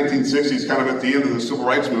the 1960s, kind of at the end of the Civil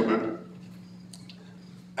Rights Movement,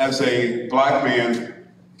 as a black man,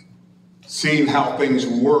 seeing how things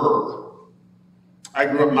were, I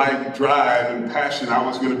grew up, my drive and passion, I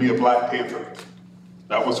was going to be a Black Panther.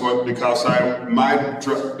 That was because my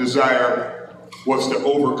desire was to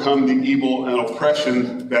overcome the evil and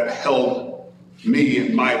oppression that held me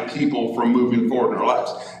and my people from moving forward in our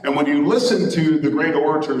lives. And when you listen to the great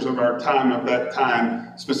orators of our time, of that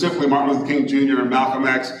time, specifically Martin Luther King Jr. and Malcolm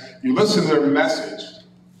X, you listen to their message,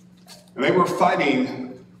 and they were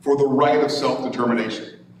fighting for the right of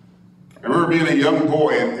self-determination. I remember being a young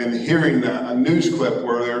boy and hearing a news clip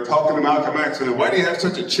where they were talking to Malcolm X and, why do you have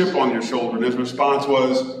such a chip on your shoulder? And his response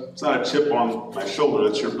was, it's not a chip on my shoulder,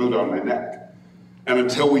 it's your boot on my neck. And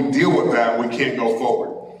until we deal with that, we can't go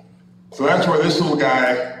forward. So that's where this little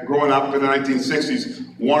guy, growing up in the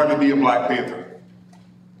 1960s, wanted to be a Black Panther.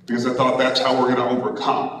 Because I thought that's how we're going to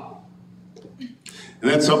overcome.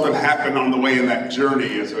 And then something happened on the way in that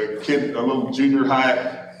journey. As a kid, a little junior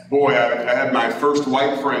high boy, I had my first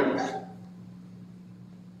white friend.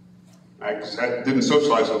 I didn't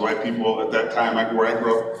socialize with white people at that time where I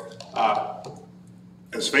grew up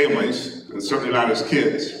as families, and certainly not as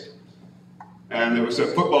kids. And it was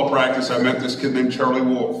at football practice, I met this kid named Charlie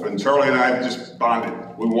Wolf, and Charlie and I just bonded.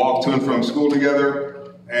 We walked to and from school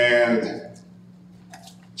together, and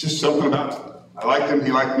just something about it. I liked him,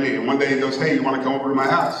 he liked me. And one day he goes, hey, you want to come over to my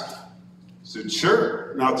house? I said,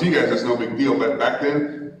 sure. Now to you guys, that's no big deal, but back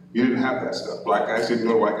then, you didn't have that stuff. Black guys didn't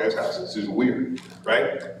go to white guys' houses. It was weird,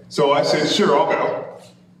 right? So I said, sure, I'll go.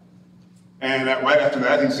 And right after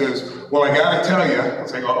that, he says, well, I got to tell you. I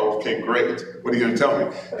was like, oh, okay, great. What are you going to tell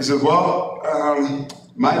me? He says, well,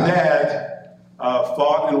 my dad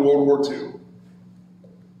fought in World War II.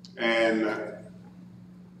 And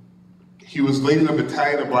he was leading a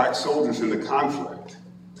battalion of black soldiers in the conflict.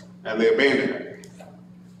 And they abandoned him.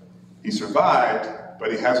 He survived,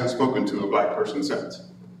 but he hasn't spoken to a black person since.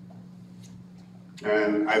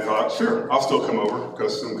 And I thought, sure, I'll still come over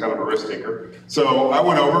because I'm kind of a risk taker. So I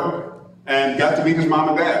went over and got to meet his mom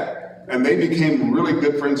and dad. And they became really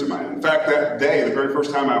good friends of mine. In fact, that day, the very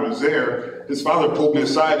first time I was there, his father pulled me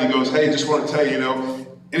aside. He goes, hey, just want to tell you,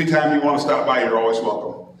 anytime you want to stop by, you're always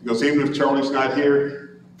welcome. He goes, even if Charlie's not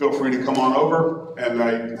here, feel free to come on over and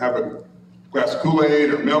you can have a glass of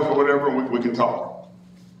Kool-Aid or milk or whatever, and we can talk.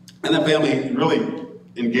 And that family really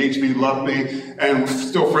engaged me, loved me, and we're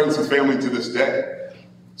still friends with family to this day.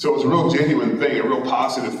 So it was a real genuine thing, a real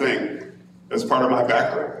positive thing as part of my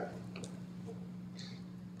background.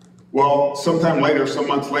 Well, sometime later, some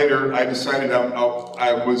months later, I decided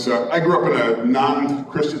I grew up in a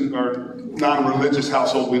non-Christian or non-religious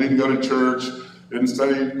household. We didn't go to church, didn't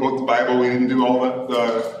study both the Bible, we didn't do all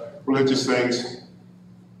the religious things.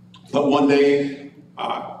 But one day,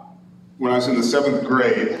 when I was in the 7th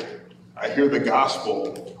grade, I I hear the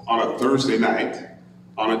gospel on a Thursday night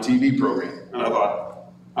on a TV program. And I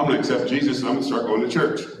thought, I'm going to accept Jesus and I'm going to start going to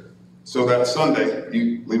church. So that Sunday,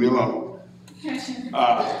 you leave me alone.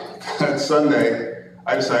 That Sunday,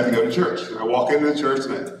 I decided to go to church. And I walk into the church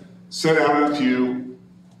and I sit down in a pew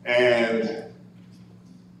and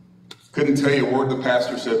couldn't tell you a word the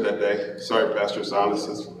pastor said that day. Sorry, Pastor, it's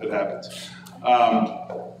honest, it happens.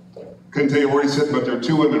 Couldn't tell you a word he said, but there were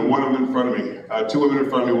two women, one of them in front of me. Two women in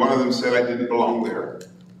front of me, one of them said I didn't belong there.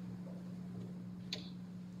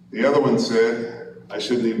 The other one said I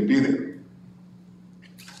shouldn't even be there.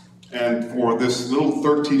 And for this little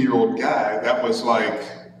 13-year-old guy, that was like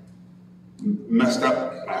messed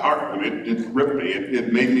up my heart. I mean, it ripped me.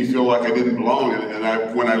 It made me feel like I didn't belong.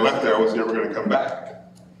 And when I left there, I was never going to come back.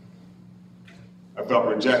 I felt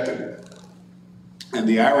rejected. And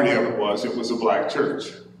the irony of it was a black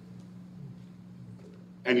church.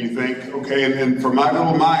 And you think, okay, and for my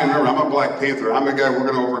little mind, remember, I'm a Black Panther. I'm a guy we're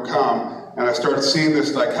going to overcome. And I started seeing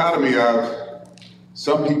this dichotomy of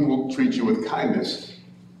some people treat you with kindness.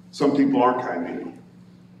 Some people aren't kind to you.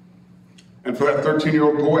 And for that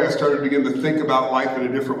 13-year-old boy, I started to begin to think about life in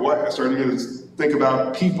a different way. I started to begin to think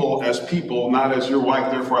about people, not as you're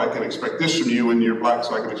white, therefore I can expect this from you, and you're black,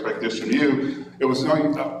 so I can expect this from you. It was, no,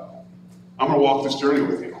 I'm going to walk this journey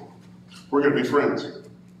with you. We're going to be friends.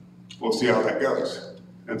 We'll see how that goes.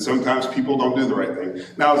 And sometimes people don't do the right thing.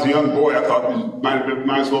 Now, as a young boy, I thought it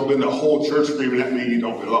might as well have been the whole church screaming at me, you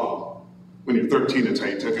don't belong. When you're 13, that's how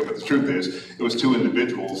you took it. But the truth is, it was two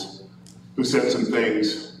individuals who said some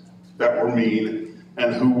things that were mean.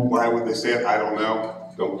 And why would they say it? I don't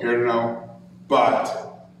know. Don't care to know.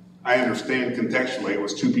 But I understand contextually it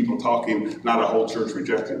was two people talking, not a whole church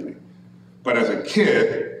rejecting me. But as a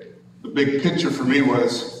kid, the big picture for me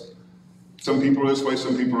was some people are this way,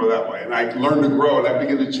 some people are that way. And I learned to grow, and I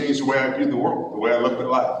began to change the way I viewed the world, the way I looked at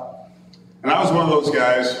life. And I was one of those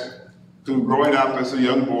guys who, growing up as a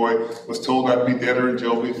young boy, was told I'd be dead or in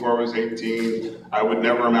jail before I was 18, I would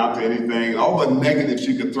never amount to anything. All the negatives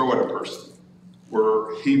you could throw at a person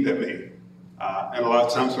were heaped at me. And a lot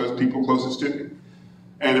of times it was people closest to me.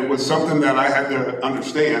 And it was something that I had to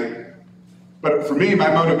understand. But for me,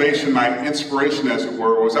 my motivation, my inspiration, as it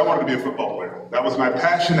were, was I wanted to be a football player. That was my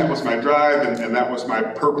passion, that was my drive, and that was my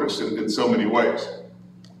purpose in so many ways.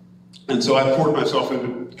 And so I poured myself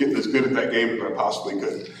into getting as good at that game as I possibly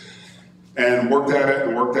could. And worked at it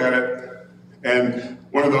and worked at it. And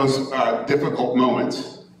one of those difficult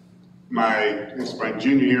moments, my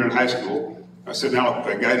junior year in high school, I was sitting down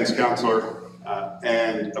with a guidance counselor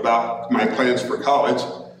and about my plans for college,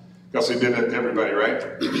 because they did it to everybody, right?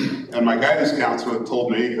 And my guidance counselor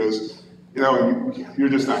told me, he goes, you know, you're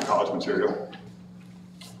just not college material.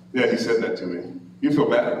 Yeah, he said that to me. You feel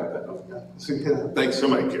bad about that, don't you? I said, yeah, thanks,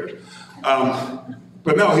 somebody cares.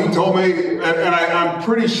 But no, he told me, and I'm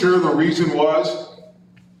pretty sure the reason was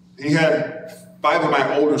he had 5 of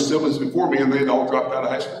my older siblings before me, and they'd all dropped out of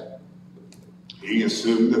high school. He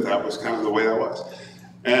assumed that was kind of the way I was.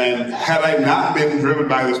 And had I not been driven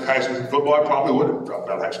by this passion for football, I probably would have dropped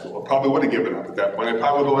out of high school. I probably would have given up at that point. I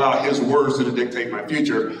probably would have allowed his words to dictate my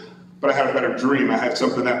future. But I had a better dream. I had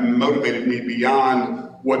something that motivated me beyond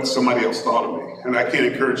what somebody else thought of me. And I can't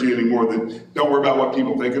encourage you any more than don't worry about what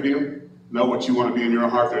people think of you. Know what you want to be in your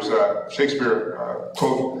own heart. There's a Shakespeare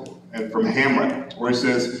quote from Hamlet where he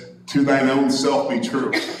says, "To thine own self be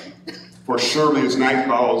true. For surely as night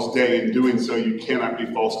follows day, in doing so you cannot be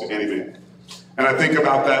false to any man." And I think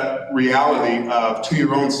about that reality of to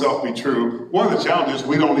your own self be true. One of the challenges,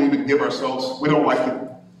 we don't even give ourselves, we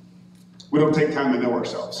don't take time to know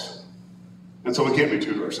ourselves. And so we can't be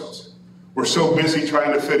true to ourselves. We're so busy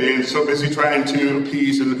trying to fit in, so busy trying to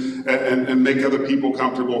appease and make other people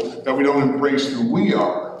comfortable that we don't embrace who we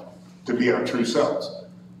are to be our true selves.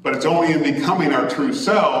 But it's only in becoming our true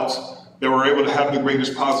selves that we're able to have the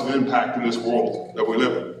greatest positive impact in this world that we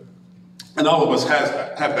live in. And all of us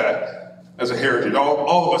have that as a heritage.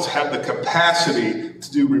 All of us have the capacity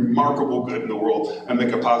to do remarkable good in the world and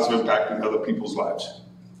make a positive impact in other people's lives.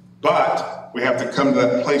 But we have to come to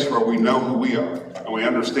that place where we know who we are and we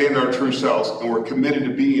understand our true selves and we're committed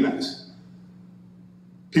to being us.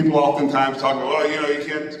 People oftentimes talk about, oh, you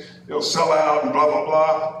can't sell out and blah, blah,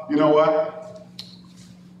 blah. You know what?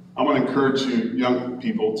 I'm going to encourage you young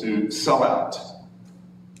people to sell out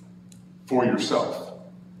for yourself.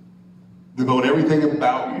 Devote everything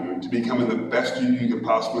about you to becoming the best you can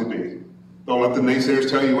possibly be. Don't let the naysayers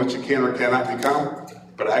tell you what you can or cannot become,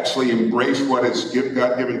 but actually embrace what is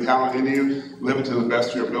God-given talent in you, live it to the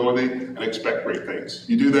best of your ability, and expect great things.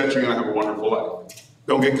 You do that, you're going to have a wonderful life.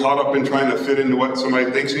 Don't get caught up in trying to fit into what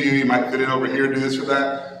somebody thinks of you. You might fit in over here, do this or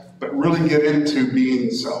that, but really get into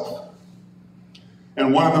being self.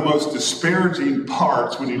 And one of the most disparaging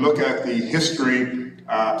parts when you look at the history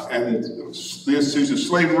and the institution of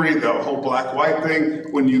slavery, the whole black-white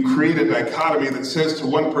thing, when you create a dichotomy that says to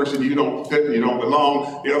one person you don't fit, you don't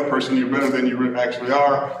belong, the other person you're better than you actually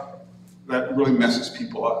are, that really messes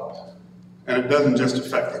people up. And it doesn't just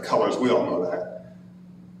affect the colors, we all know that.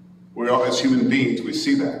 We all, as human beings, we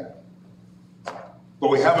see that. But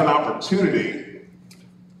we have an opportunity,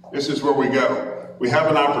 this is where we go. We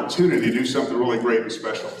have an opportunity to do something really great and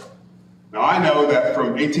special. Now I know that from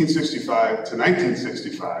 1865 to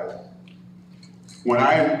 1965, when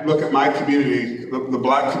I look at my community, the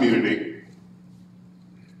black community,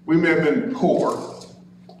 we may have been poor,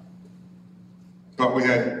 but we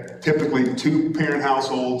had typically 2-parent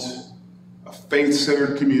households, a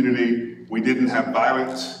faith-centered community. We didn't have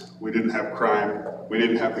violence, we didn't have crime, we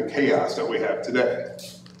didn't have the chaos that we have today.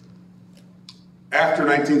 After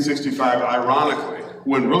 1965, ironically,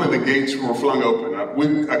 when really the gates were flung open,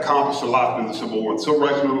 we accomplished a lot in the Civil War. The Civil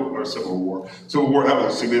Rights Movement, or Civil War, that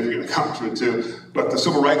was a significant accomplishment too, but the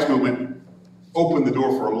Civil Rights Movement opened the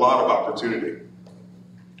door for a lot of opportunity.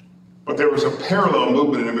 But there was a parallel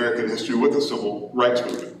movement in American history with the Civil Rights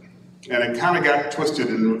Movement, and it kind of got twisted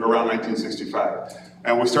in around 1965.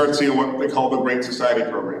 And we started seeing what they call the Great Society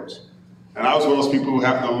programs. And I was one of those people who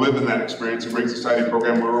happened to live in that experience, a Great Society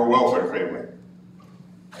program where we were a welfare family.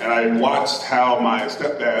 And I watched how my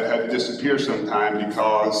stepdad had to disappear sometime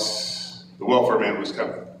because the welfare man was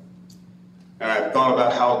coming. And I thought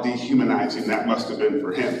about how dehumanizing that must have been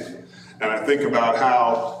for him. And I think about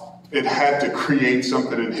how it had to create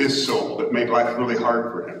something in his soul that made life really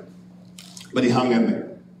hard for him. But he hung in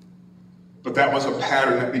there. But that was a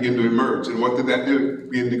pattern that began to emerge. And what did that do? It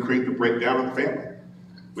began to create the breakdown of the family.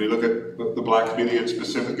 When you look at the black community in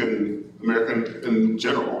specific and American in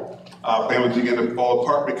general, families began to fall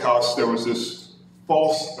apart because there was this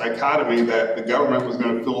false dichotomy that the government was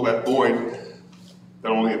going to fill that void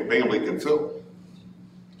that only a family can fill.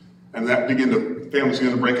 And that families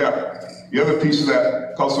began to break up. The other piece of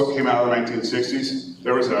that also came out of the 1960s.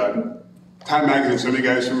 There was a Time magazine, some of you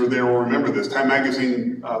guys who were there will remember this. Time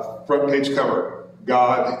magazine front page cover,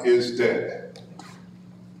 God is dead.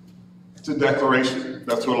 It's a declaration.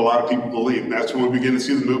 That's what a lot of people believe. And that's when we begin to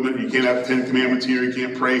see the movement. You can't have the 10 Commandments here, you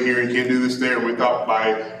can't pray here, you can't do this there. And we thought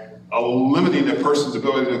by limiting a person's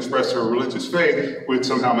ability to express their religious faith, we'd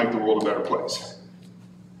somehow make the world a better place.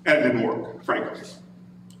 And it didn't work, frankly.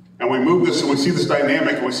 And we move this and we see this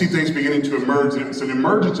dynamic and we see things beginning to emerge. And it's an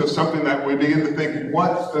emergence of something that we begin to think,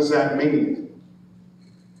 what does that mean?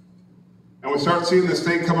 And we start seeing this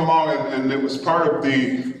thing come along, and it was part of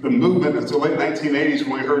the movement until the late 1980s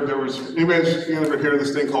when we heard there was, anybody ever hear of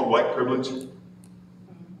this thing called white privilege?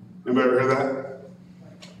 Anybody ever hear that?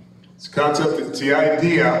 It's a concept, it's the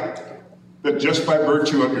idea that just by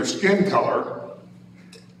virtue of your skin color,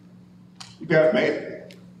 you got it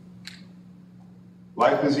made.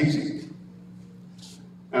 Life is easy.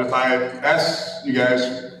 And if I ask you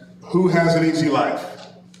guys, who has an easy life?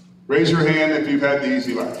 Raise your hand if you've had the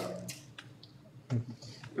easy life.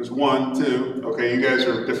 There's 1, 2. Okay, you guys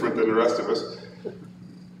are different than the rest of us.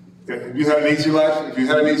 Okay, have you had an easy life? If you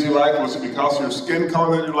had an easy life, was it because of your skin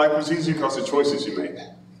color that your life was easy, or because of the choices you made?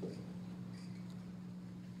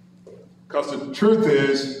 Because the truth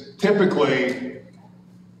is, typically,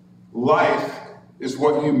 life is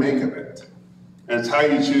what you make of it. And it's how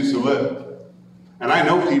you choose to live. And I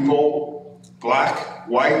know people, black,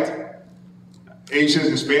 white, Asian,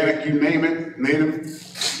 Hispanic, you name it,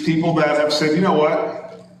 Native people that have said, you know what?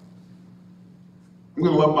 I'm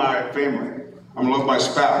going to love my family. I'm going to love my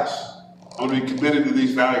spouse. I'm going to be committed to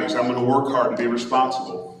these values. I'm going to work hard and be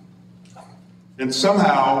responsible. And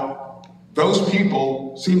somehow, those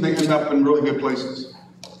people seem to end up in really good places,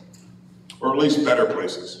 or at least better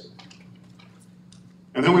places.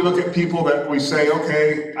 And then we look at people that we say,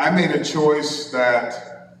 okay, I made a choice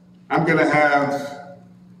that I'm going to have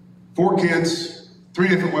 4 kids, 3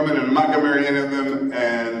 different women, and I'm not going to marry any of them,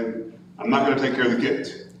 and I'm not going to take care of the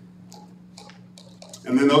kids.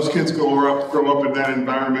 And then those kids grow up in that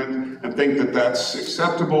environment and think that that's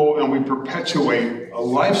acceptable, and we perpetuate a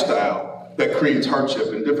lifestyle that creates hardship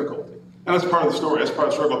and difficulty. And that's part of the story, that's part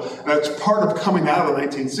of the struggle, and that's part of coming out of the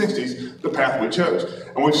 1960s, the path we chose.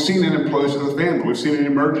 And we've seen an implosion of the family, we've seen an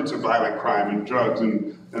emergence of violent crime and drugs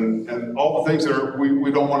and all the things that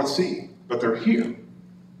we don't want to see, but they're here.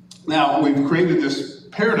 Now, we've created this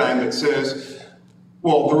paradigm that says,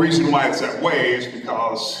 well, the reason why it's that way is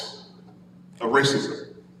because of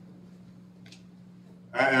racism.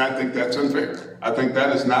 And I think that's unfair. I think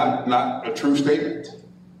that is not a true statement.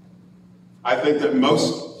 I think that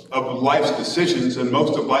most of life's decisions, and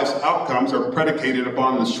most of life's outcomes are predicated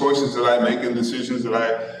upon the choices that I make and decisions that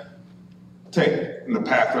I take and the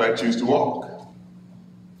path that I choose to walk.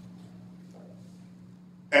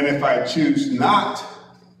 And if I choose not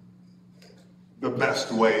the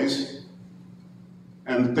best ways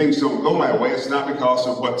and things don't go my way, it's not because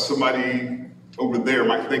of what somebody over there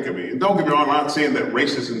might think of me. And don't get me wrong, I'm not saying that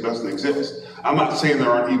racism doesn't exist. I'm not saying there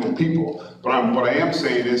aren't evil people. But what I am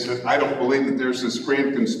saying is that I don't believe that there's this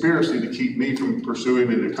grand conspiracy to keep me from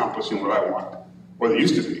pursuing and accomplishing what I want. Or there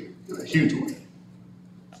used to be, a huge one.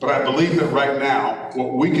 But I believe that right now,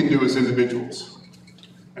 what we can do as individuals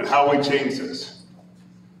and how we change this.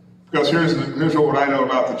 Because here's what I know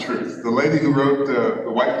about the truth. The lady who wrote the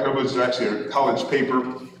White Privilege is actually a college paper.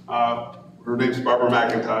 Her name's Barbara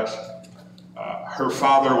McIntosh. Her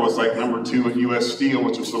father was like number 2 at U.S. Steel,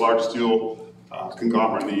 which was the largest steel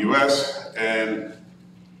conglomerate in the U.S., and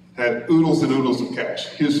had oodles and oodles of cash.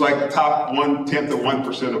 He was like the top 1/10 of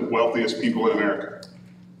 1% of wealthiest people in America,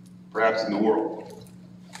 perhaps in the world.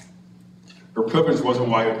 Her privilege wasn't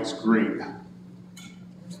white, it was green.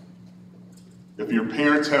 If your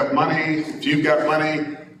parents have money, if you've got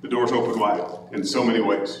money, the door's open wide in so many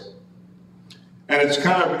ways. And it's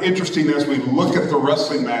kind of interesting as we look at the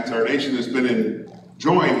wrestling match our nation has been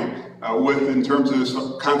enjoying with in terms of this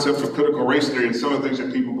concept of critical race theory and some of the things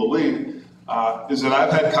that people believe, is that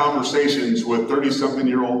I've had conversations with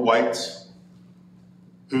 30-something-year-old whites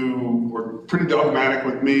who were pretty dogmatic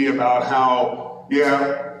with me about how,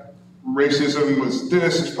 yeah, racism was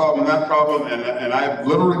this problem, that problem, and I've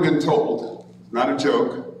literally been told, not a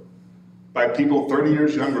joke, by people 30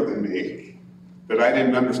 years younger than me, that I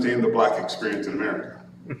didn't understand the black experience in America.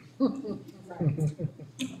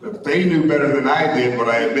 That they knew better than I did what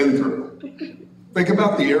I had been through. Think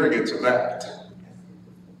about the arrogance of that.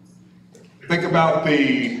 Think about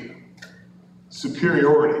the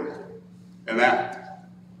superiority in that,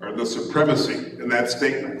 or the supremacy in that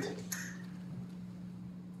statement.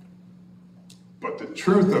 But the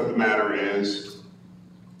truth of the matter is,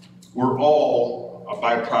 we're all a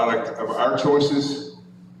byproduct of our choices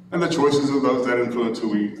and the choices of those that influence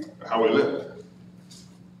how we live.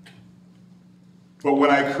 But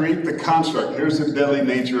when I create the construct, here's the deadly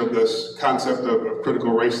nature of this concept of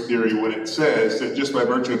critical race theory when it says that just by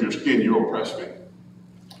virtue of your skin, you oppress me.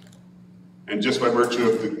 And just by virtue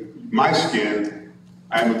of my skin,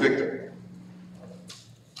 I am a victim.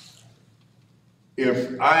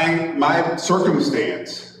 If my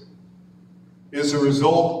circumstance is a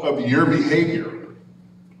result of your behavior,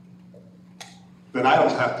 then I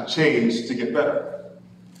don't have to change to get better.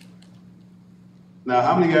 Now,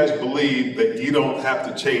 how many guys believe that you don't have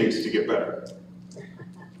to change to get better?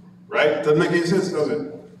 Right? Doesn't make any sense, does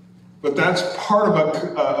it? But that's part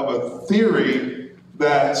of a theory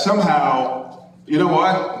that somehow, you know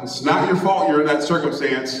what? It's not your fault you're in that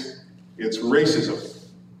circumstance. It's racism.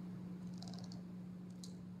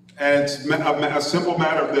 And it's a simple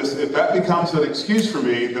matter of this. If that becomes an excuse for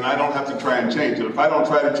me, then I don't have to try and change it. If I don't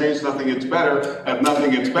try to change, nothing gets better. And if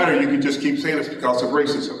nothing gets better, you can just keep saying it's because of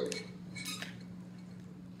racism.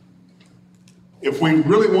 If we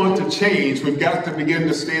really want to change, we've got to begin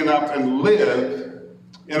to stand up and live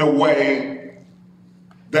in a way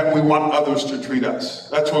that we want others to treat us.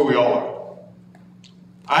 That's what we all are.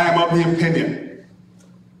 I am of the opinion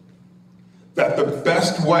that the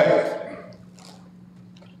best way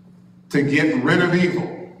to get rid of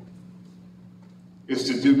evil is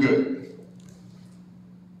to do good.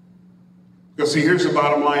 Because see, here's the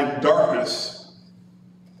bottom line. Darkness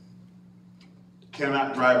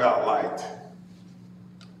cannot drive out light.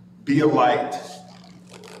 Be a light.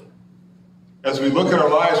 As we look at our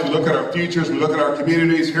lives, we look at our futures, we look at our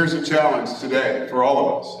communities, here's a challenge today for all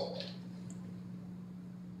of us.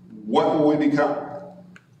 What will we become?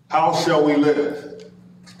 How shall we live?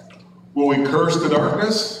 Will we curse the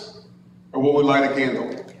darkness, or will we light a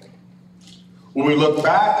candle? Will we look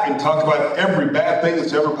back and talk about every bad thing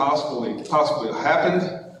that's ever possibly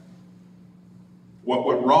happened? What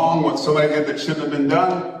went wrong, what somebody did that shouldn't have been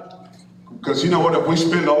done? Because you know what, if we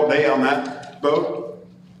spend all day on that boat,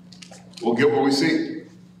 we'll get what we see.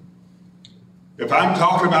 If I'm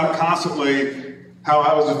talking about constantly how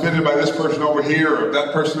I was offended by this person over here or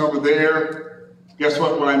that person over there, guess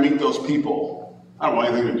what, when I meet those people, I don't want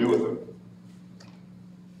anything to do with them.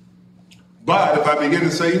 But if I begin to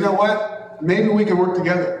say, you know what, maybe we can work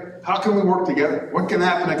together. How can we work together? What can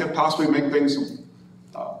happen that could possibly make things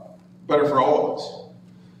better for all of us?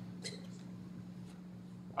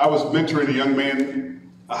 I was mentoring a young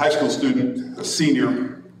man, a high school student, a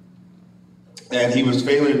senior, and he was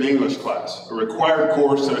failing an English class, a required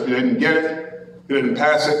course that if he didn't get it, he didn't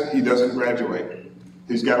pass it, he doesn't graduate.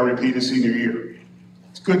 He's got to repeat his senior year.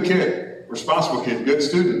 He's a good kid, responsible kid, good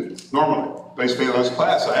student, normally. But he's failing his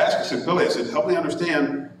class. I asked him, I said, Billy, I said, help me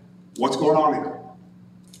understand what's going on here.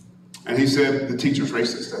 And he said, the teacher's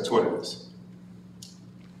racist, that's what it is.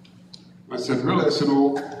 I said, really? I said,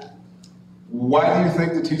 well, why do you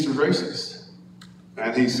think the teacher's racist?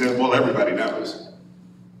 And he said, well, everybody knows.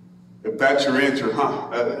 If that's your answer, huh?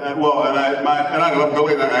 I love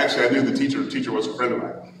Billy, and I knew the teacher was a friend of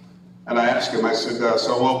mine. And I asked him, I said,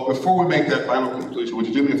 well, before we make that final conclusion, would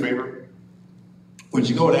you do me a favor? Would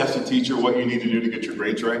you go and ask the teacher what you need to do to get your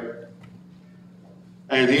grades right?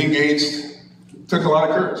 And he engaged, took a lot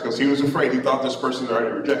of courage, because he was afraid. He thought this person had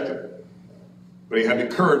already rejected. But he had the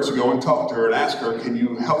courage to go and talk to her and ask her, can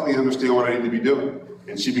you help me understand what I need to be doing?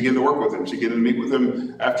 And she began to work with him. She began to meet with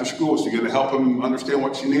him after school. She began to help him understand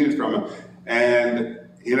what she needed from him. And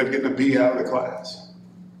he ended up getting a B out of the class.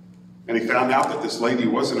 And he found out that this lady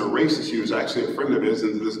wasn't a racist. She was actually a friend of his,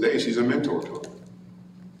 and to this day, she's a mentor to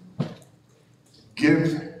him.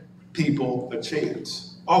 Give people a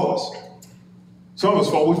chance. All of us. Some of us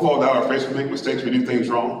we fall down our face, we make mistakes, we do things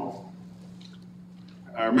wrong.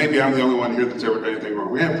 Or maybe I'm the only one here that's ever done anything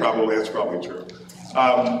wrong. Yeah, that's probably true.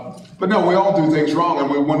 But no, we all do things wrong,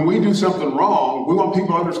 and when we do something wrong, we want people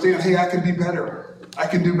to understand, hey, I can be better. I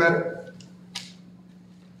can do better.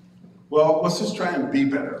 Well, let's just try and be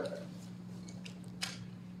better.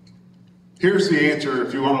 Here's the answer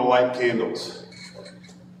if you want to light candles.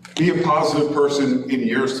 Be a positive person in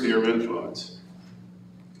your sphere of influence.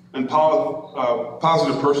 And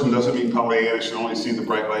positive person doesn't mean Pollyannish and only see the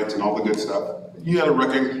bright lights and all the good stuff. You got to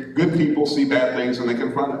reckon good people see bad things and they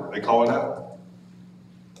confront it. They call it out.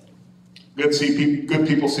 Good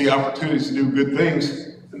people see opportunities to do good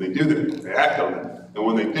things and they do them. They act on them. And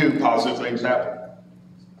when they do, positive things happen.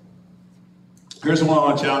 Here's what I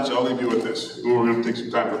want to challenge you. I'll leave you with this. And we're going to take some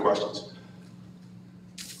time for questions.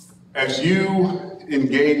 As you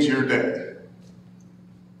engage your day,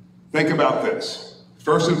 think about this.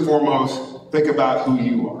 First and foremost, think about who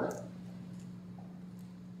you are.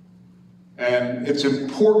 And it's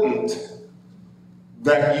important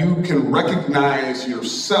that you can recognize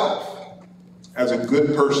yourself as a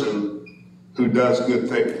good person who does good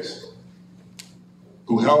things,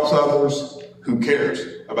 who helps others, who cares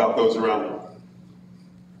about those around them.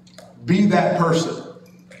 Be that person.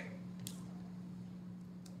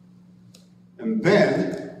 And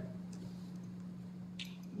then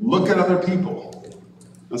look at other people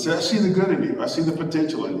and say, I see the good in you. I see the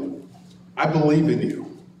potential in you. I believe in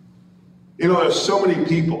you. You know, there's so many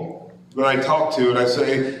people that I talk to and I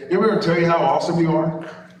say, you ever tell you how awesome you are?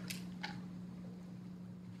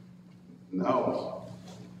 No.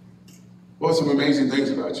 Well, some amazing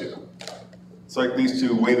things about you. It's like these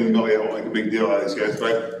two, Wayne and Millie, I won't make a big deal out of these guys,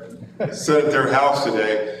 but I sat at their house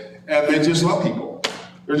today and they just love people.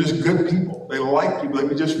 They're just good people. They like people.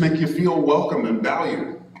 They just make you feel welcome and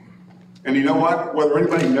valued. And you know what? Whether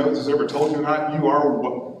anybody knows has ever told you or not, you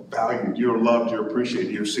are valued, you're loved, you're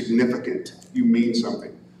appreciated, you're significant, you mean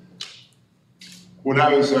something. When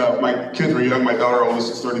I was, my kids were young, my daughter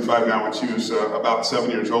oldest is 35 now, when she was about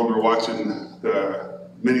 7 years old, we were watching the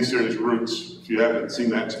miniseries Roots. If you haven't seen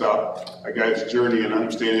that, it's about a guy's journey and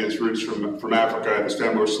understanding his roots from Africa, and his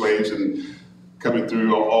family were slaves, and coming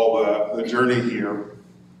through all the journey here.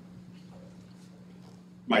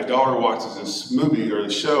 My daughter watches this movie or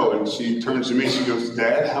the show, and she turns to me, she goes,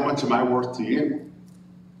 Dad, how much am I worth to you?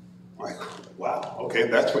 I'm like, wow, okay,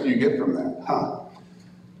 that's what you get from that, huh?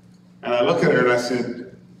 And I look at her and I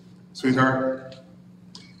said, sweetheart,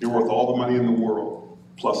 you're worth all the money in the world,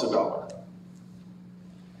 plus $1.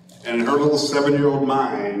 And in her little 7-year-old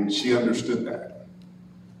mind, she understood that.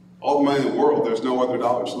 All the money in the world, there's no other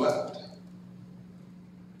dollars left.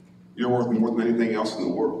 You're worth more than anything else in the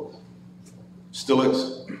world. Still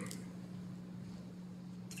is.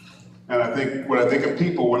 And when I think of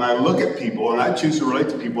people, when I look at people, and I choose to relate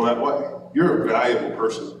to people that way, you're a valuable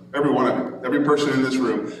person. Every one of you, every person in this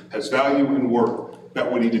room has value and worth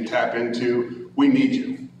that we need to tap into. We need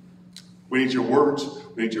you. We need your words,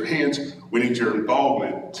 we need your hands, we need your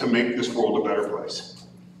involvement to make this world a better place.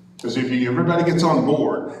 Because if everybody gets on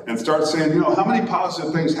board and starts saying, you know, how many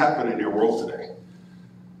positive things happen in your world today?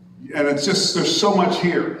 And it's just, there's so much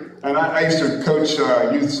here. And I used to coach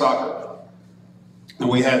youth soccer. And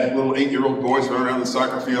we had little 8-year-old boys running around the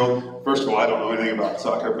soccer field. First of all, I don't know anything about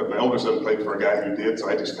soccer, but my older son played for a guy who did, so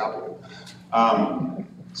I just copied him.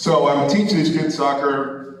 So I'm teaching these kids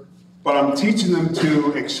soccer, but I'm teaching them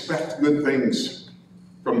to expect good things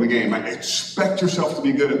from the game. I expect yourself to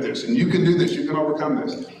be good at this, and you can do this, you can overcome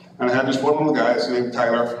this. And I had this one little guy, his name was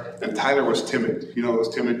Tyler, and Tyler was timid. You know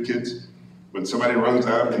those timid kids? When somebody runs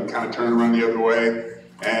out, they kind of turn around the other way.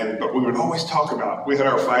 But we would always talk about, we had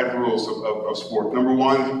our 5 rules of sport. Number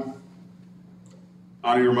 1,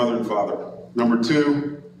 honor your mother and father. Number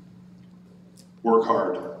 2, work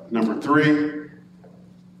hard. Number 3,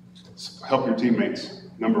 help your teammates.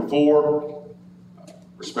 Number 4,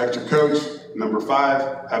 respect your coach. Number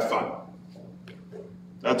 5, have fun.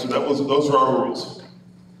 Those are our rules.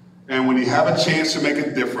 And when you have a chance to make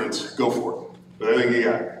a difference, go for it with everything you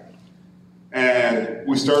got. And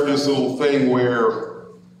we started this little thing where,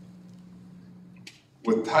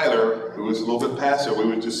 with Tyler, who was a little bit passive, we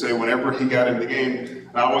would just say whenever he got in the game,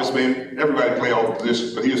 I always made everybody play all the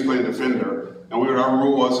positions, but he was playing defender. And our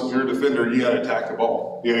rule was, if you're a defender, you got to attack the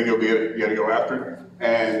ball. You got to go get it. You got to go after it.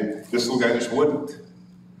 And this little guy just wouldn't.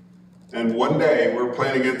 And one day, we were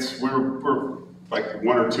playing against, we're like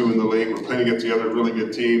 1 or 2 in the league. We're playing against the other really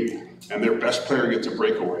good team, and their best player gets a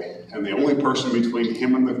breakaway. And the only person between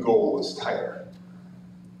him and the goal is Tyler.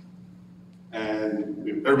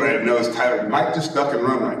 And everybody knows Tyler might just duck and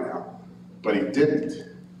run right now, but he didn't.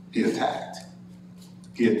 He attacked.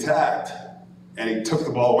 He attacked, and he took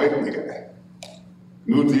the ball away from the guy.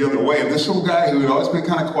 Moved the other way, and this little guy who had always been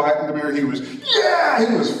kind of quiet in the mirror, he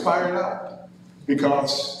was fired up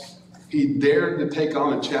because he dared to take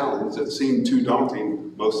on a challenge that seemed too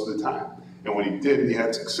daunting most of the time. And when he did, and he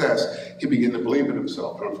had success, he began to believe in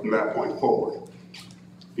himself. And from that point forward,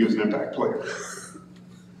 he was an impact player.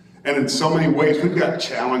 And in so many ways, we've got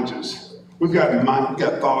challenges. We've got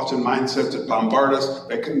thoughts and mindsets that bombard us,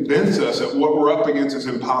 that convince us that what we're up against is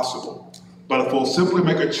impossible. But if we'll simply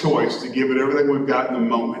make a choice to give it everything we've got in the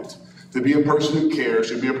moment, to be a person who cares,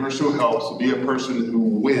 to be a person who helps, to be a person who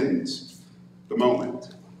wins the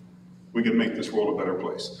moment, we can make this world a better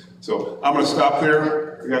place. So I'm going to stop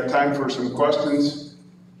there. We got time for some questions.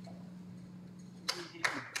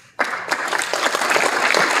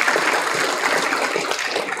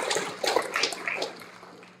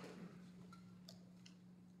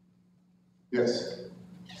 Yes.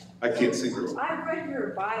 I can't see her. I've read your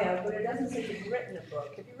bio, but it doesn't say you've written a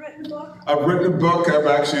book. Have you written a book? I've written a book.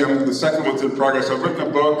 I'm the second one's in progress. I've written a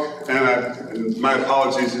book, and my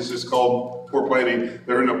apologies, it's just called Poor Planning.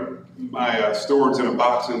 They're in my storage in a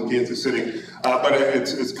box in Kansas City. But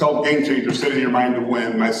it's called Game Changer, Setting Your Mind to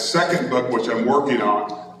Win. My second book, which I'm working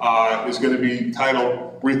on, is going to be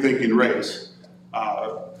titled Rethinking Race.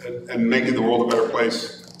 And making the world a better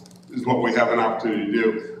place is what we have an opportunity to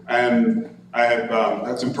do. And I have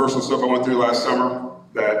had some personal stuff I went through last summer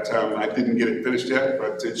that I didn't get it finished yet,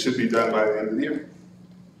 but it should be done by the end of the year.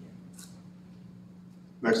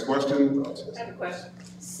 Next question? I have a question.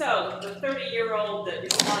 So, the 30-year-old that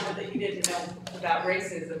responded that you didn't know about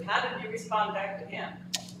racism, how did you respond back to him?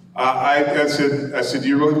 I said, do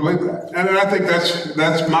you really believe that? And I think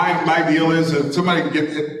that's my deal is if somebody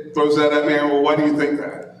throws that at me, well, why do you think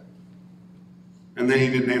that? And then he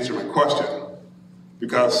didn't answer my question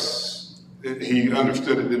because he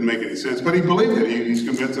understood it didn't make any sense, but he believed it. He's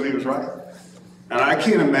convinced that he was right. And I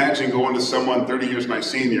can't imagine going to someone 30 years my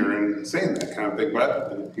senior and saying that kind of thing,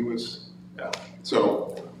 but he was, yeah.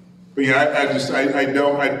 So, but yeah,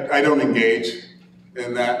 I don't engage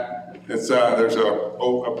in that. It's there's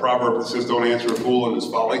a proverb that says, "Don't answer a fool in his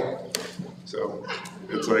folly." So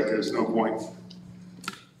it's like there's no point.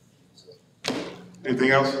 Anything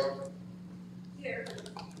else? Here.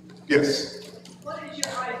 Yes. What is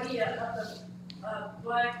your idea of the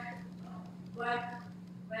Black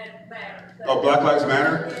Matter? Oh, Black Lives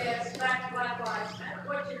Matter? Yes, Black Lives Matter.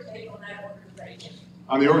 What's your take on that organization?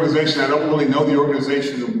 On the organization, I don't really know the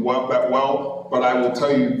organization that well, but I will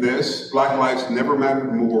tell you this: Black lives never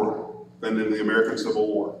mattered more than in the American Civil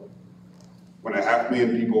War, when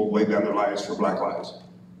 500,000 people laid down their lives for Black lives.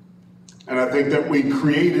 And I think that we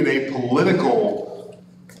created a political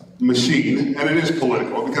machine, and it is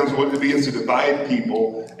political. It becomes what it begins to divide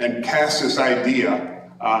people and cast this idea.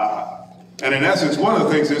 And in essence, one of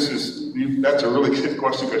the things, that's a really good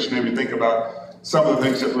question because you made me think about some of the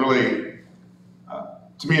things that really,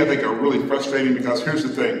 to me, I think are really frustrating because here's the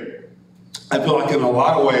thing. I feel like in a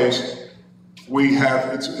lot of ways, we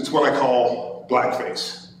have, it's what I call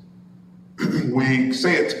blackface. We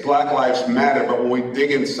say it's Black Lives Matter, but when we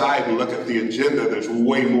dig inside and look at the agenda, there's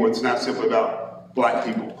way more. It's not simply about black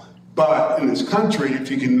people. But in this country, if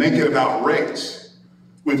you can make it about race,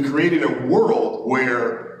 we've created a world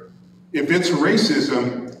where if it's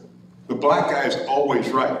racism, the black guy is always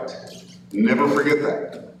right. Never forget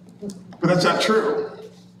that. But that's not true.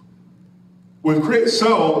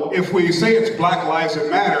 So if we say it's Black Lives That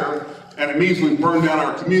Matter, and it means we burn down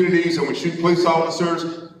our communities and we shoot police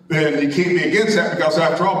officers, then you can't be against that because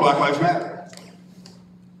after all, Black Lives Matter.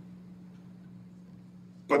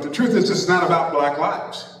 But the truth is, it's not about black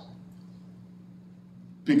lives.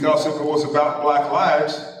 Because if it was about Black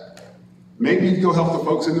lives, maybe you'd go help the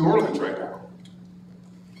folks in New Orleans right now,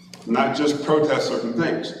 not just protest certain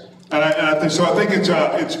things. And I think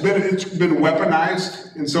it's been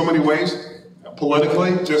weaponized in so many ways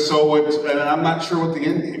politically, just so and I'm not sure what the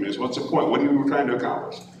end game is. What's the point? What are you trying to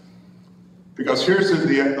accomplish? Because here's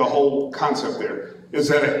the whole concept there, is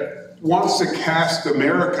that it wants to cast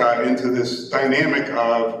America into this dynamic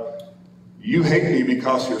of, you hate me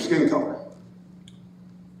because of your skin color.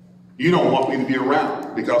 You don't want me to be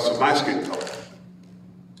around because of my skin color.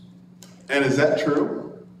 And is that true?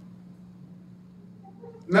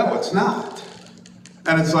 No, it's not.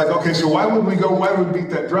 And it's like, okay, so why would we beat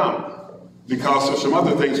that drum? Because there's some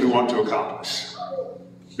other things we want to accomplish.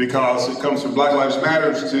 Because it comes from Black Lives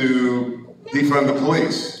Matter to defund the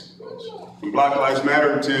police. From Black Lives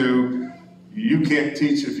Matter to, you can't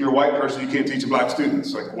teach, if you're a white person, you can't teach a black student.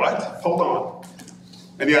 It's like, what? Hold on.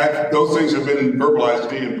 And yeah, those things have been verbalized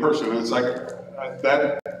to me in person. And it's like,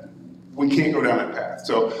 we can't go down that path.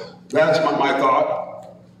 So that's my thought.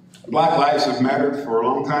 Black lives have mattered for a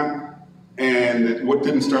long time, and it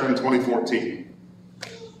didn't start in 2014.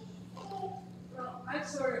 Well, I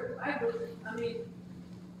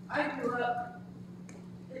grew up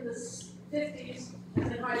in the 50s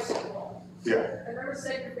in high school. Yeah. And there was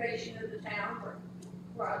segregation in the town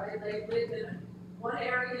where they lived in one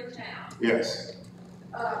area of town. Yes.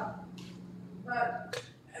 But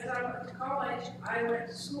as I went to college, I went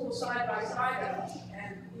to school side by side,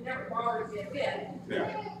 and he never bothered me a bit.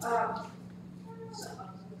 Yeah. So I was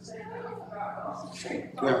going to say that I forgot off the train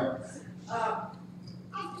of thought.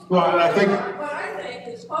 Yeah. Well, and I think what I think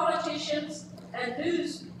is politicians and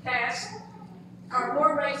newscasts are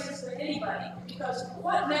more racist than anybody, because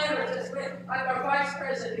what matters is when, like our vice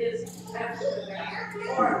president is African American,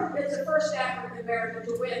 or it's the first African American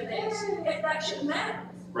to win this. That shouldn't matter.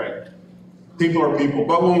 right. People are people.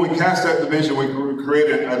 But when we cast that division, we create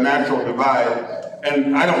a natural divide.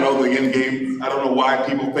 And I don't know the end game. I don't know why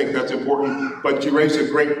people think that's important. But you raise a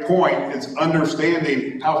great point. It's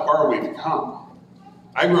understanding how far we've come.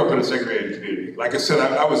 I grew up in a segregated community. Like I said,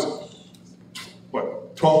 I was,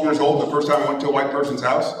 12 years old the first time I went to a white person's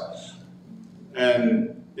house.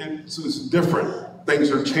 And it's different.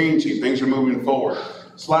 Things are changing. Things are moving forward.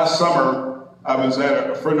 So last summer, I was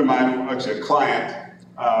at a friend of mine, actually a client,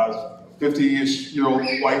 50-ish-year-old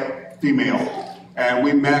white female, and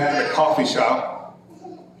we met at a coffee shop,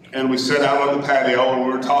 and we sat out on the patio, and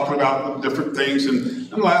we were talking about the different things,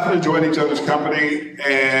 and laughing, enjoying each other's company,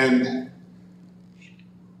 and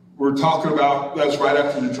we're talking about, that's right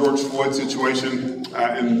after the George Floyd situation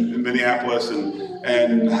in Minneapolis,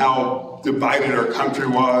 and how divided our country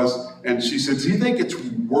was, and she said, do you think it's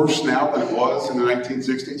worse now than it was in the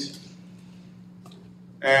 1960s?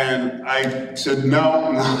 And I said, no,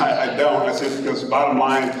 I don't. I said, because bottom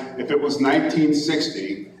line, if it was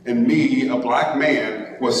 1960 and me, a black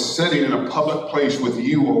man, was sitting in a public place with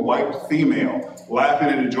you, a white female, laughing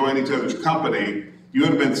and enjoying each other's company, you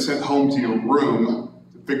would have been sent home to your room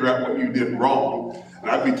to figure out what you did wrong,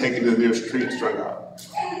 and I'd be taken to the nearest tree and strung out.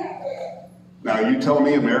 Now, you tell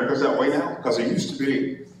me America's that way now? Because it used to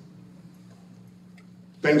be.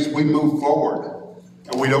 We move forward.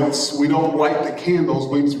 And we don't light the candles,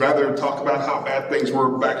 we'd rather talk about how bad things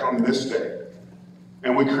were back on this day.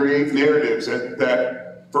 And we create narratives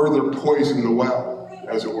that further poison the well,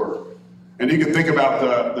 as it were. And you can think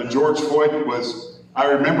about the George Floyd I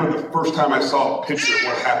remember the first time I saw a picture of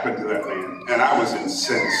what happened to that man, and I was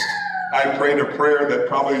incensed. I prayed a prayer that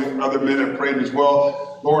probably other men have prayed as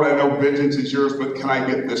well. Lord, I know vengeance is yours, but can I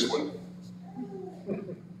get this one?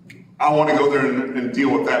 I want to go there and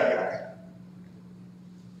deal with that guy.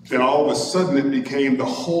 And all of a sudden it became the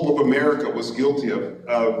whole of America was guilty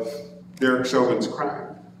of Derek Chauvin's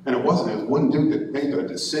crime. And it wasn't. It was one dude that made a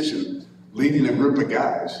decision leading a group of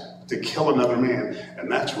guys to kill another man,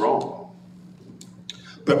 and that's wrong.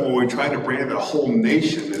 But when we try to brand a whole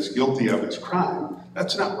nation as guilty of its crime,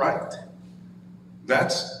 that's not right.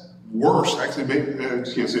 That's worse. Actually, maybe, I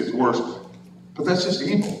can't say it's worse, but that's just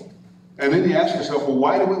evil. And then you ask yourself, well,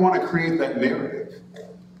 why do we want to create that narrative?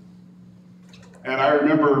 And I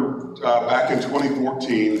remember back in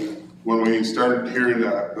 2014, when we started hearing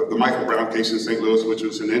the Michael Brown case in St. Louis, which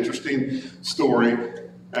was an interesting story.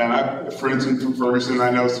 And I have friends from Ferguson, I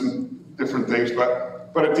know some different things, but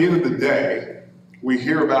at the end of the day, we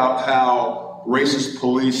hear about how racist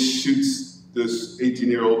police shoots this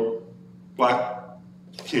 18-year-old black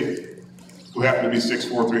kid who happened to be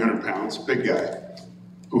 6'4", 300 pounds, big guy,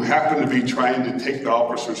 who happened to be trying to take the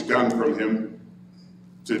officer's gun from him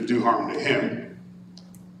to do harm to him.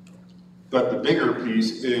 But the bigger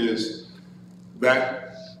piece is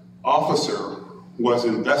that officer was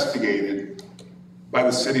investigated by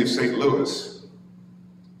the city of St. Louis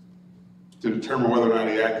to determine whether or not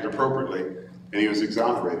he acted appropriately, and he was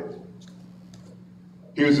exonerated.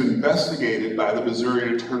 He was investigated by the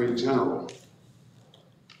Missouri Attorney General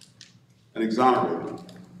and exonerated.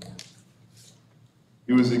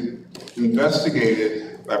 He was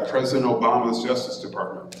investigated by President Obama's Justice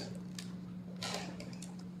Department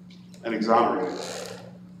and exonerated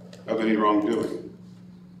of any wrongdoing.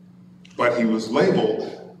 But he was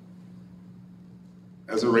labeled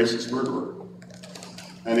as a racist murderer,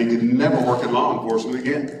 and he could never work in law enforcement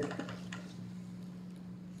again.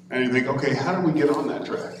 And you think, okay, how did we get on that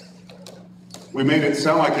track? We made it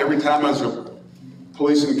sound like every time there's a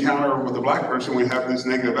police encounter with a black person, we have these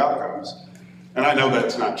negative outcomes. And I know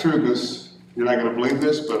that's not true, because you're not going to believe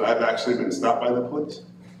this, but I've actually been stopped by the police.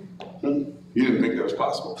 You didn't think that was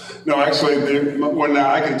possible. No, actually,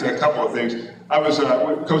 I can tell a couple of things. I was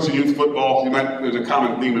coaching youth football. There's a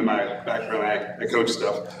common theme in my background. I coach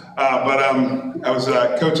stuff. I was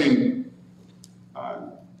coaching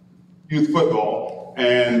youth football,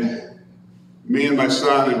 and me and my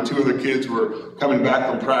son and 2 other kids were coming back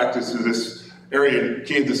from practice to this area in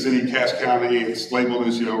Kansas City, Cass County. It's labeled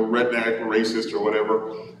as, redneck or racist or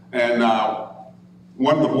whatever. And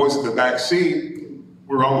one of the boys in the back seat,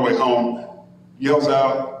 we're on the way home, yells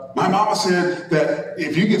out, "My mama said that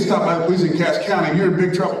if you get stopped by the police in Cass County, you're in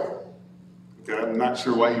big trouble." Okay, I'm not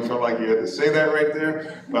sure why you felt like you had to say that right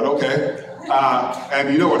there, but okay.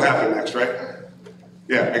 And you know what happened next, right?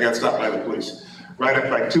 Yeah, I got stopped by the police. Right up,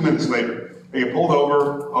 like 2 minutes later, I get pulled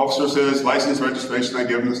over. Officer says, license, registration. I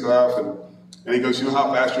give him the stuff, and he goes, "You know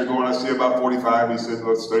how fast you're going?" I say, "About 45. He said,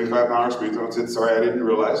 "Well, it's 35-mile speed zone." I said, "Sorry, I didn't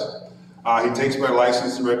realize." He takes my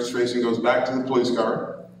license and registration, goes back to the police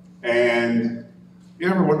car, and you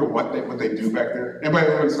ever wonder what they do back there? Anybody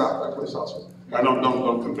ever been stopped by a police officer?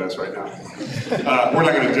 Don't confess right now. We're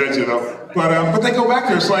not going to judge you though. But they go back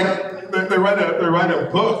there. It's like they write a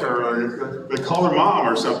book, or they call their mom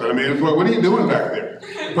or something. I mean, what are you doing back there?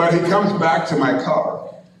 But he comes back to my car.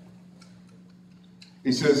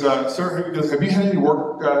 He says, "Sir," "have you had any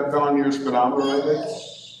work done on your speedometer lately?"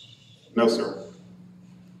 "No, sir."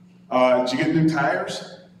 "Did you get new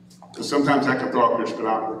tires? Because sometimes I can throw off your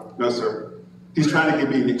speedometer." "No, sir." He's trying to give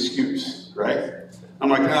me an excuse, right? I'm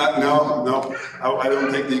like, no, I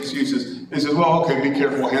don't take the excuses. He says, "Well, okay, be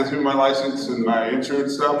careful." Hands me my license and my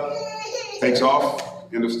insurance stuff. Takes off.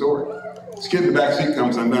 End of story. This kid in the back seat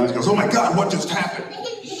comes undone. He goes, "Oh my God, what just happened?"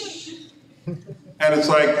 And it's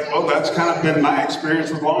like, well, that's kind of been my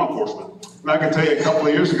experience with law enforcement. And I can tell you, a couple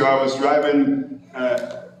of years ago, I was driving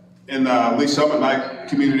in Lee Summit, my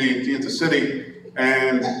community in Kansas City,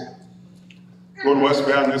 and going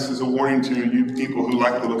westbound. This is a warning to you people who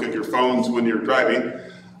like to look at your phones when you're driving.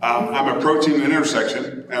 I'm approaching an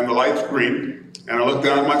intersection, and the light's green, and I look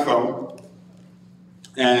down at my phone,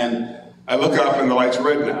 and I look up, and the light's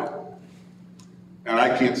red now. And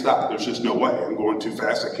I can't stop. There's just no way. I'm going too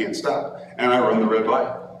fast. I can't stop. And I run the red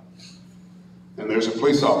light. And there's a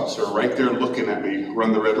police officer right there looking at me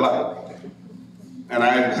run the red light. And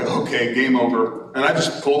I, okay, game over. And I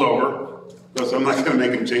just pulled over, because I'm not going to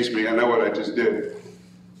make him chase me. I know what I just did.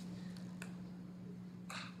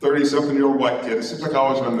 30-something-year-old white kid. It seems like I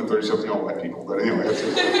always run the 30-something-year-old white people. But anyway,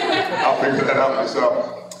 I'll figure that out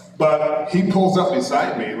myself. But he pulls up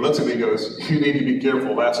beside me, looks at me, and goes, "You need to be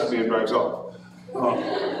careful," laughs at me and drives off.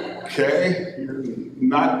 Okay, you're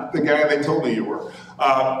not the guy they told me you were.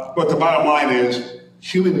 But the bottom line is,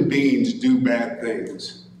 human beings do bad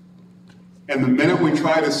things. And the minute we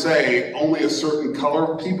try to say only a certain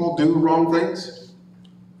color of people do wrong things,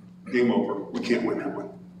 game over. We can't win that one.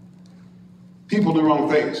 People do wrong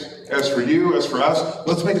things. As for you, as for us,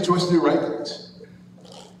 let's make a choice to do right things.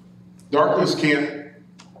 Darkness can't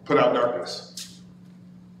put out darkness.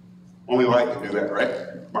 Only light can do that,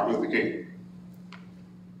 right? Martin Luther King.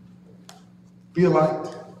 Be a light.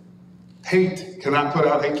 Hate cannot put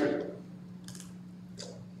out hatred.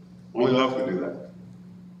 Only love can do that.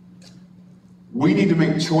 We need to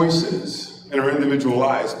make choices in our individual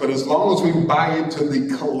lives, but as long as we buy into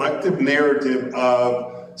the collective narrative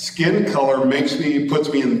of skin color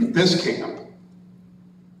puts me in this camp,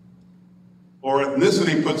 or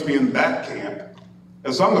ethnicity puts me in that camp,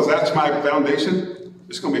 as long as that's my foundation,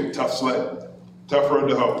 it's going to be a tough sled, tough road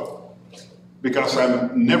to hoe. Because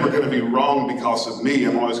I'm never going to be wrong because of me.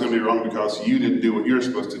 I'm always going to be wrong because you didn't do what you're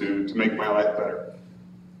supposed to do to make my life better.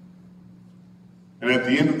 And at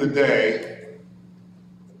the end of the day,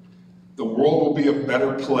 the world will be a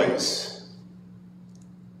better place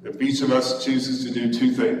if each of us chooses to do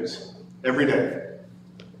 2 things every day.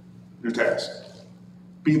 Your task.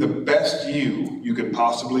 Be the best you can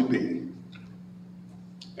possibly be,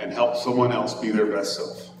 and help someone else be their best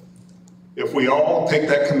self. If we all take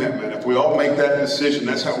that commitment, if we all make that decision,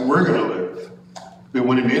 that's how we're going to live. Then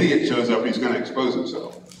when an idiot shows up, he's going to expose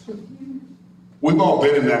himself. We've all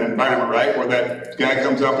been in that environment, right? Where that guy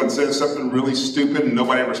comes up and says something really stupid and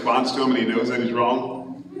nobody responds to him and he knows that he's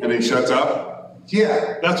wrong and he shuts up.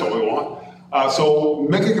 Yeah, that's what we want. So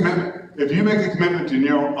make a commitment. If you make a commitment in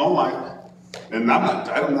your own life, and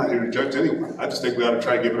I'm not here to judge anyone. I just think we ought to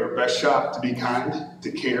try to give it our best shot to be kind,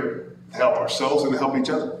 to care, to help ourselves and to help each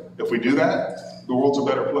other. If we do that, the world's a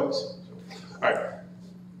better place. All right.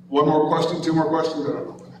 One more question, two more questions? I don't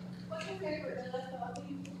know. What's your favorite NFL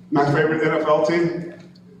team? My favorite NFL team?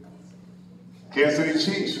 Kansas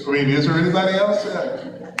City Chiefs. I mean, is there anybody else?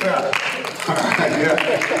 Yeah. All right,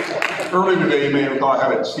 yeah. Earlier today, you may have thought I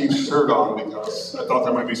had a Chiefs shirt on because I thought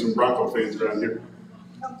there might be some Bronco fans around here.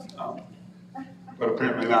 But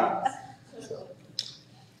apparently not.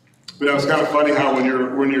 But it was kind of funny how when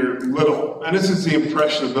you're little, and this is the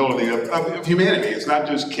impressionability of humanity. It's not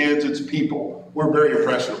just kids, it's people. We're very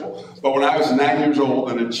impressionable. But when I was 9 years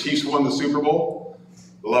old and the Chiefs won the Super Bowl,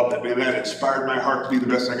 loved it, man. That inspired my heart to be the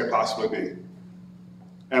best I could possibly be.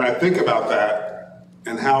 And I think about that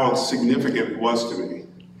and how significant it was to me.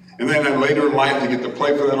 And then later in life to get to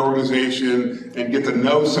play for that organization and get to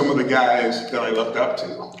know some of the guys that I looked up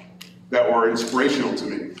to that were inspirational to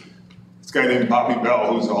me. This guy named Bobby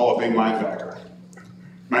Bell, who's a Hall of Fame linebacker.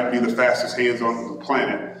 Might be the fastest hands on the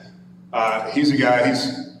planet. He's a guy,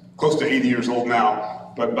 he's close to 80 years old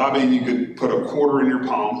now, but Bobby, you could put a quarter in your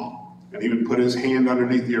palm, and he would put his hand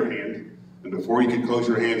underneath your hand, and before you could close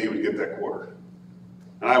your hand, he would get that quarter.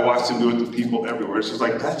 And I watched him do it to people everywhere. It's just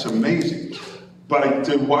like, that's amazing. But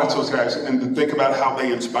to watch those guys and to think about how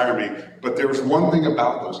they inspire me. But there's one thing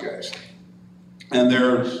about those guys, and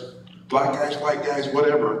there's black guys, white guys,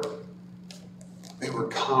 whatever. They were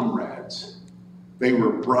comrades. They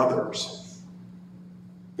were brothers.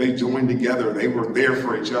 They joined together. They were there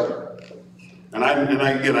for each other. And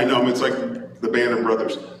I know them. It's like the band of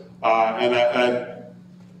brothers. And I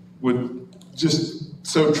would just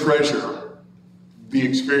so treasure the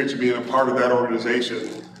experience of being a part of that organization.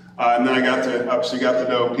 And then I obviously got to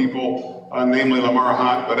know people, namely Lamar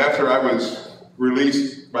Hunt. But after I was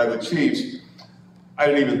released by the Chiefs, I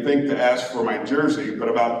didn't even think to ask for my jersey, but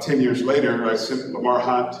about 10 years later, I sent Lamar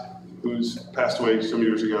Hunt, who's passed away some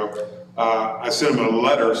years ago, I sent him a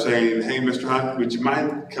letter saying, hey, Mr. Hunt, would you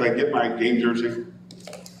mind, can I get my game jersey?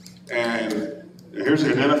 And here's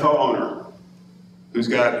an NFL owner who's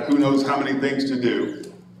got who knows how many things to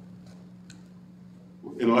do.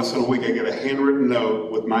 In less than a week, I get a handwritten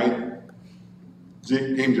note with my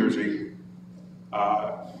game jersey,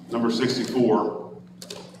 number 64,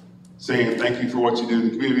 saying thank you for what you do in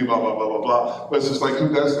the community, blah, blah, blah, blah, blah. But it's just like,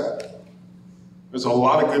 who does that? There's a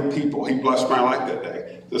lot of good people. He blessed my life that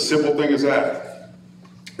day. The simple thing is that.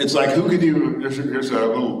 It's like, who could you, here's a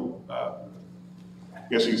little, I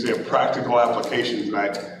guess you could say a practical application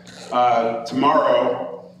tonight.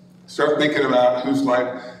 Tomorrow, start thinking about whose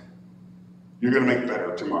life you're gonna make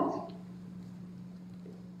better tomorrow.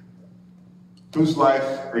 Whose life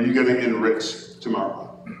are you gonna enrich tomorrow?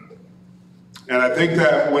 And I think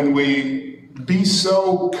that when we be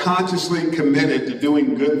so consciously committed to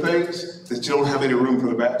doing good things that you don't have any room for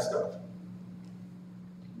the bad stuff.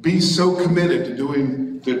 Be so committed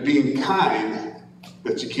to being kind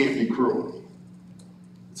that you can't be cruel.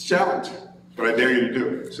 It's challenging, but I dare you to do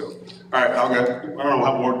it. So, all right, I don't know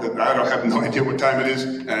how more. I have no idea what time it is,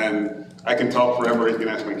 and I can talk forever. You can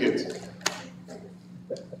ask my kids. Is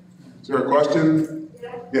there a question?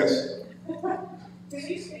 Yeah. Yes. Could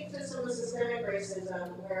you speak to some of the systemic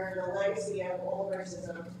racism where the legacy of old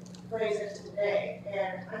racism plays into today?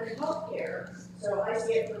 And I'm in healthcare, so I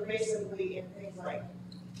see it pervasively in things like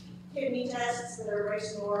kidney tests that are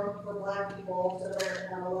race norm for Black people, so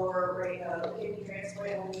they're at a lower rate of kidney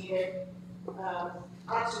transplant when needed.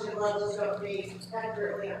 Oxygen levels don't be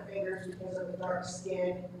accurately on fingers because of the dark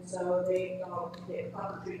skin, and so they don't get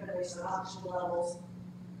proper treatment based on oxygen levels.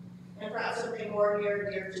 And perhaps something more near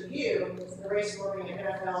and dear to you is the race norming of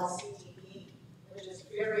NFL CTE, which is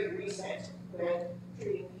very recent with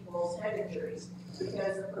treating people's head injuries,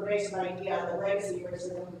 because the pervasive idea, the legacy of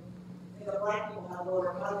racism, the Black people have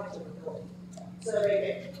lower cognitive ability. So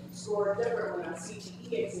they get scored differently on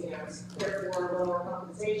CTE exams, therefore lower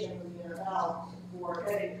compensation from the NFL for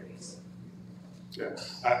head injuries. Yeah.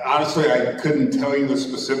 Honestly, I couldn't tell you the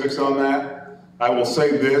specifics on that. I will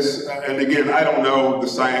say this, and again, I don't know the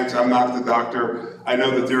science, I'm not the doctor. I know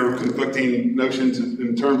that there are conflicting notions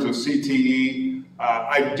in terms of CTE.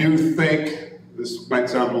 I do think, this might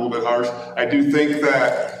sound a little bit harsh, I do think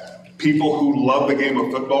that people who love the game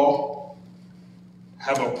of football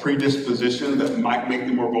have a predisposition that might make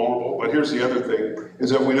them more vulnerable. But here's the other thing, is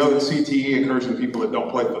that we know that CTE occurs in people that don't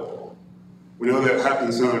play football. We know that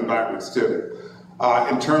happens in other environments too.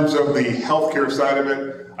 In terms of the healthcare side of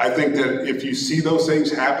it, I think that if you see those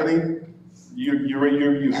things happening, you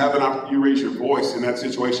raise your voice in that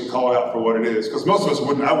situation, call it out for what it is. Because most of us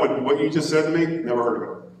wouldn't, what you just said to me, never heard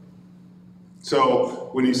of it. So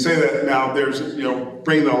when you say that now, there's,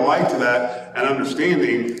 bringing the light to that and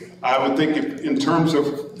understanding, I would think in terms of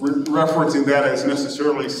referencing that as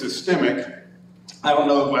necessarily systemic, I don't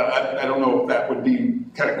know if that would be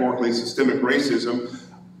categorically systemic racism.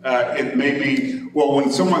 It may be, well,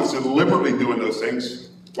 when someone's deliberately doing those things,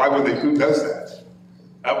 why would they, who does that?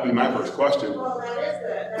 That would be my first question. Well,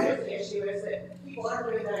 that is the issue, is that people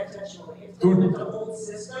aren't doing that intentionally. It's built into old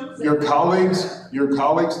systems. Your colleagues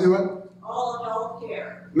do it? All of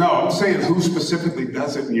healthcare. No, I'm saying who specifically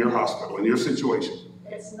does it in your hospital, in your situation?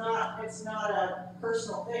 It's not a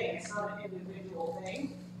personal thing, it's not an individual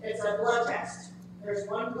thing. It's a blood test. There's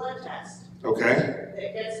one blood test. Okay.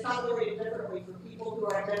 It gets calculated differently for people who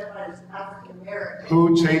are identified as African American.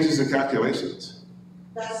 Who changes the calculations?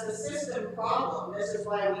 That's the system problem. This is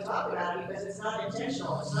why we talk about it, because it's not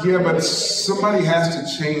intentional. It's not Yeah, but somebody has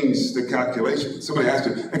to change the calculation. Somebody has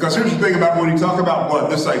to. Because here's the thing about when you talk about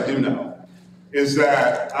blood, this I do know, is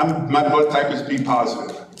that my blood type is B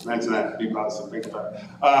positive. Imagine that, B positive, think about it.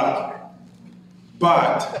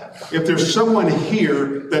 But if there's someone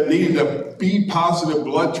here that needed a B positive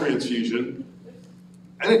blood transfusion,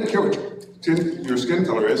 I didn't care what your skin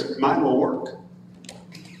color is, mine will work.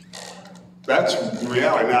 That's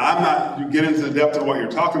reality. Now, I'm not, you get into the depth of what you're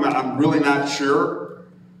talking about, I'm really not sure.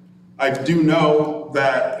 I do know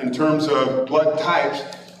that in terms of blood types,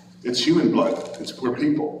 it's human blood, we're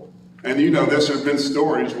people. And you know this, there's been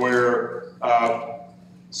stories where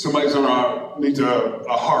somebody's needs a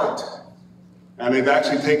heart, and they've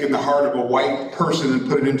actually taken the heart of a white person and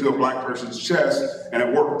put it into a black person's chest, and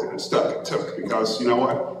it worked, and it stuck, it took, because you know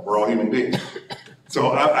what, we're all human beings.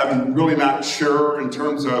 So I'm really not sure in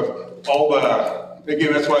terms of all the,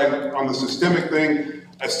 again, that's why on the systemic thing,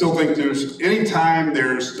 I still think anytime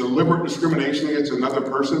there's deliberate discrimination against another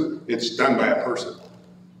person, it's done by a person.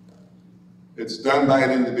 It's done by an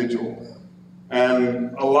individual.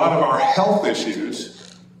 And a lot of our health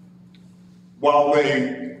issues, while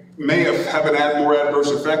they may have an more adverse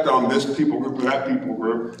effect on this people group or that people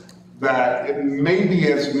group, that it may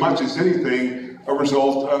be as much as anything a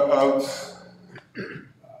result of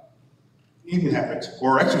eating habits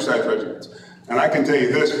or exercise regimens. And I can tell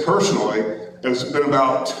you this personally, it's been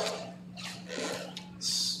about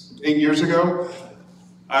 8 years ago,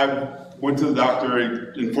 I went to the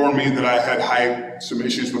doctor, he informed me that I had some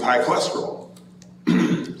issues with high cholesterol.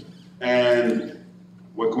 And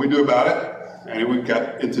what can we do about it? And we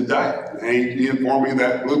got into diet. And he informed me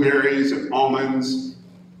that blueberries and almonds,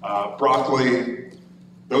 broccoli,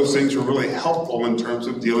 those things were really helpful in terms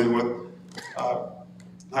of dealing with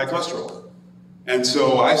high cholesterol. And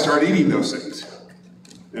so I started eating those things.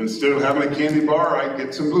 Instead of having a candy bar, I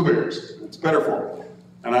get some blueberries. It's better for me.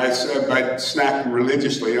 And I snack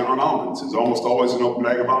religiously on almonds. It's almost always an open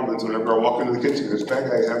bag of almonds whenever I walk into the kitchen. There's a bag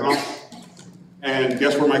I have an almond. And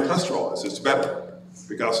guess where my cholesterol is? It's better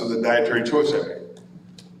because of the dietary choice I made.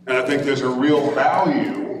 And I think there's a real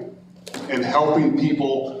value in helping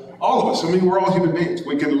people, all of us. I mean, we're all human beings.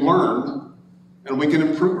 We can learn and we can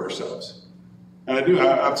improve ourselves. And I do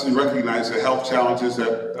absolutely recognize the health challenges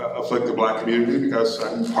that afflict the Black community because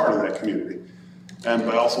I'm part of that community. But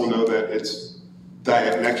I also know that it's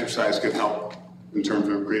diet and exercise can help in terms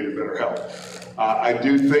of creating better health. I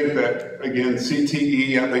do think that, again,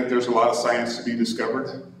 CTE, I think there's a lot of science to be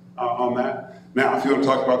discovered on that. Now, if you want to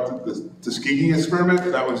talk about the Tuskegee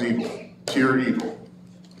experiment, that was evil, pure evil.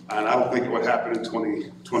 And I don't think it would happen in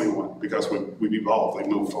 2021 because we've evolved,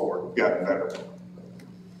 we moved forward, we've gotten better.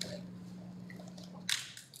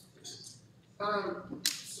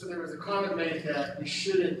 So there was a comment made that we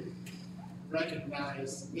shouldn't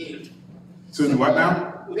recognize if. So what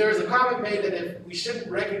now? There was a comment made that if we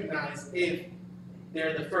shouldn't recognize if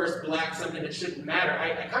they're the first Black, something that shouldn't matter.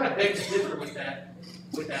 I kind of beg to differ with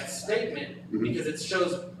that statement because it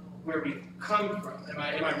shows where we've come from. Am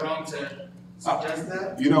I wrong to suggest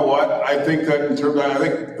that? You know what? I think that in terms of, I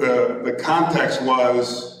think the context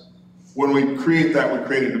was when we create that, we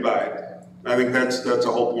create a divide. I think that's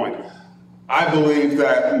the whole point. I believe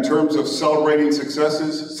that in terms of celebrating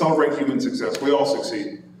successes, celebrate human success. We all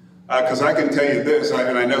succeed. Because I can tell you this,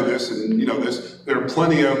 and I know this, and you know this, there are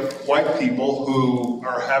plenty of white people who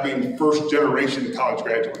are having first-generation college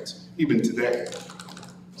graduates, even today.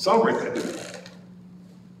 Celebrate that.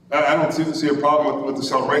 I don't see a problem with the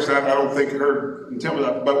celebration. I don't think her intent was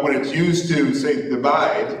that. But when it's used to say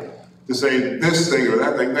divide, to say this thing or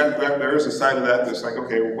that thing, that there is a side of that that's like,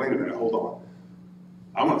 okay, well, wait a minute, hold on.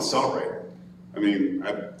 I want to celebrate. I mean,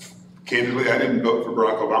 candidly, I didn't vote for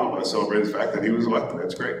Barack Obama, but I celebrated the fact that he was elected.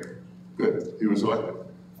 That's great. Good, he was elected.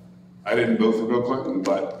 I didn't vote for Bill Clinton,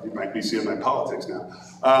 but you might be seeing my politics now.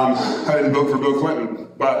 I didn't vote for Bill Clinton,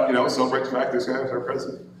 but celebrate the fact this guy was our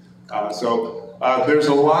president. So there's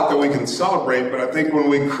a lot that we can celebrate, but I think when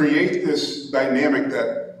we create this dynamic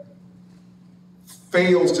that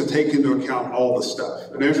fails to take into account all the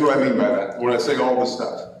stuff, and here's what I mean by that, when I say all the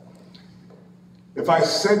stuff. If I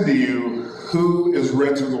said to you, who is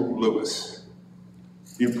Reginald Lewis,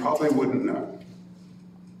 you probably wouldn't know.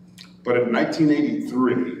 But in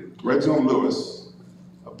 1983, Reginald Lewis,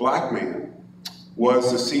 a black man,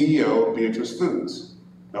 was the CEO of Beatrice Foods.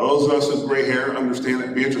 Now, those of us with gray hair understand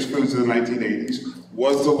that Beatrice Foods in the 1980s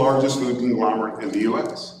was the largest food conglomerate in the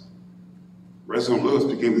US. Reginald Lewis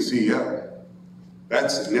became the CEO.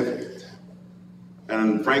 That's significant.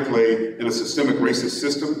 And frankly, in a systemic racist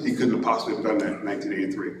system, he couldn't have possibly have done that in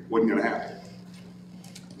 1983. Wasn't going to happen.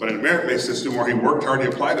 But in a merit-based system where he worked hard, he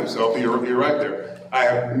applied himself, you're right there. I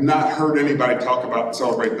have not heard anybody talk about and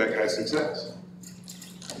celebrate that guy's success.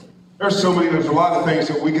 There's a lot of things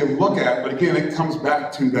that we can look at, but again, it comes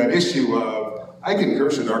back to that issue of, I can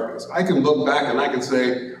curse in darkness. I can look back and I can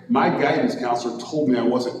say, my guidance counselor told me I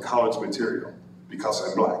wasn't college material because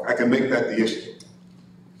I'm black. I can make that the issue.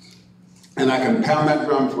 And I can pound that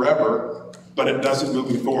drum forever, but it doesn't move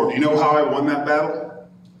me forward. You know how I won that battle?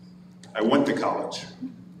 I went to college.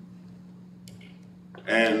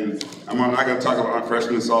 And I'm not going to talk about my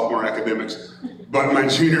freshman and sophomore academics, but my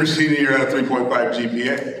junior, senior year I had a 3.5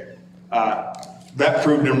 GPA. That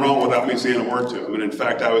proved him wrong without me saying a word to him. And in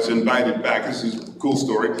fact, I was invited back. This is a cool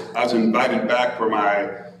story. I was invited back for my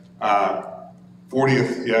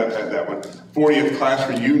 40th class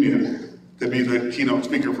reunion to be the keynote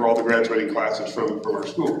speaker for all the graduating classes from our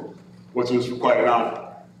school, which was quite an honor.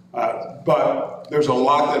 But there's a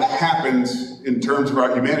lot that happens in terms of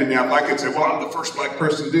our humanity. Now, if I could say, well, I'm the first black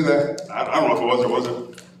person to do that, I don't know if it was or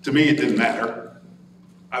wasn't. To me, it didn't matter.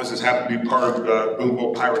 I was just happened to be part of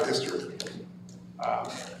Boonville pirate history.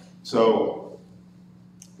 So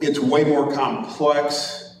it's way more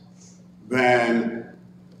complex than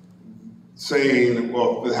saying,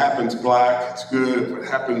 well, if it happens black, it's good. If it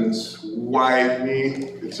happens white,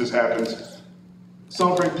 it just happens.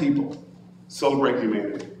 Celebrate people. Celebrate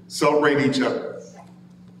humanity. Celebrate each other.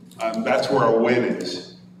 That's where our win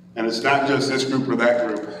is. And it's not just this group or that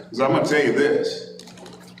group. Because I'm going to tell you this,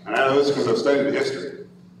 and I know this because I've studied the history.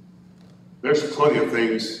 There's plenty of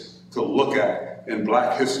things to look at in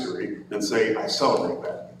black history and say, I celebrate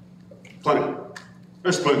that. Plenty.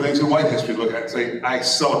 There's plenty of things in white history to look at and say, I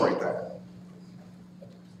celebrate that.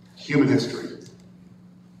 Human history.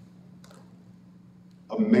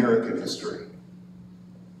 American history.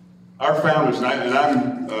 Our founders,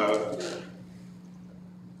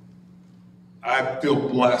 I feel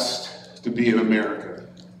blessed to be in America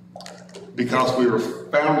because we were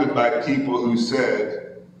founded by people who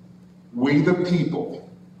said, we the people,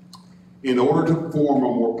 in order to form a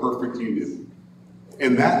more perfect union.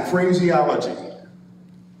 In that phraseology,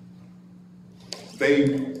 they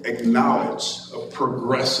acknowledged a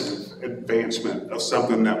progressive advancement of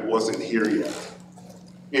something that wasn't here yet.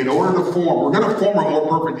 In order to form, we're going to form a more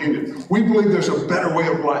perfect union. We believe there's a better way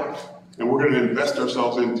of life, and we're going to invest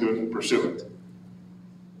ourselves into it and pursue it.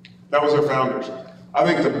 That was our founders. I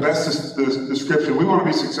think the best description, we want to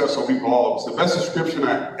be successful people, all of us. The best description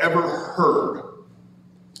I ever heard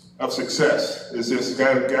of success is this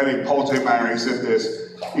guy named Paul J. Meyer. He said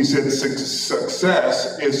this. He said,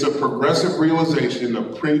 success is the progressive realization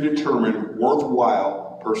of predetermined,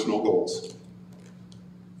 worthwhile personal goals.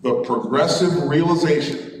 The progressive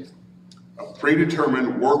realization of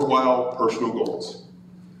predetermined, worthwhile personal goals.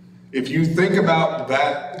 If you think about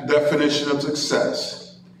that definition of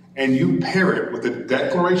success and you pair it with the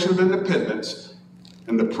Declaration of Independence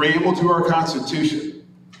and the preamble to our Constitution,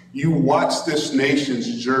 you watch this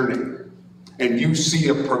nation's journey and you see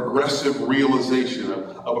a progressive realization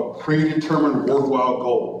of a predetermined, worthwhile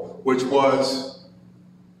goal, which was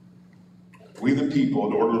we the people,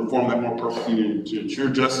 in order to form that more perfect union, to ensure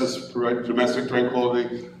justice, provide domestic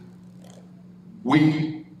tranquility,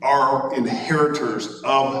 we are inheritors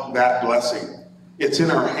of that blessing. It's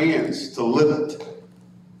in our hands to live it.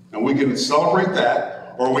 And we can celebrate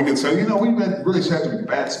that, or we can say, we've really had some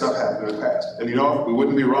bad stuff happen in the past. And we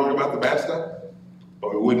wouldn't be wrong about the bad stuff,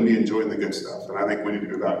 but we wouldn't be enjoying the good stuff. And I think we need to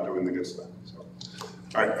be about doing the good stuff. So,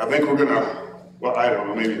 all right, I think we're going to Well, I don't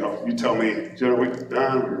know, maybe you tell me. Jenna, we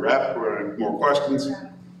done, we wrap, or more questions?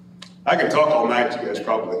 I can talk all night, you guys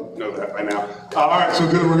probably know that by now. All right, so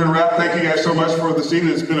good, we're gonna wrap. Thank you guys so much for this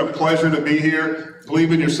evening. It's been a pleasure to be here.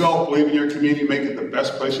 Believe in yourself, believe in your community, make it the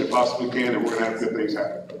best place you possibly can, and we're gonna have good things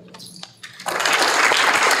happen.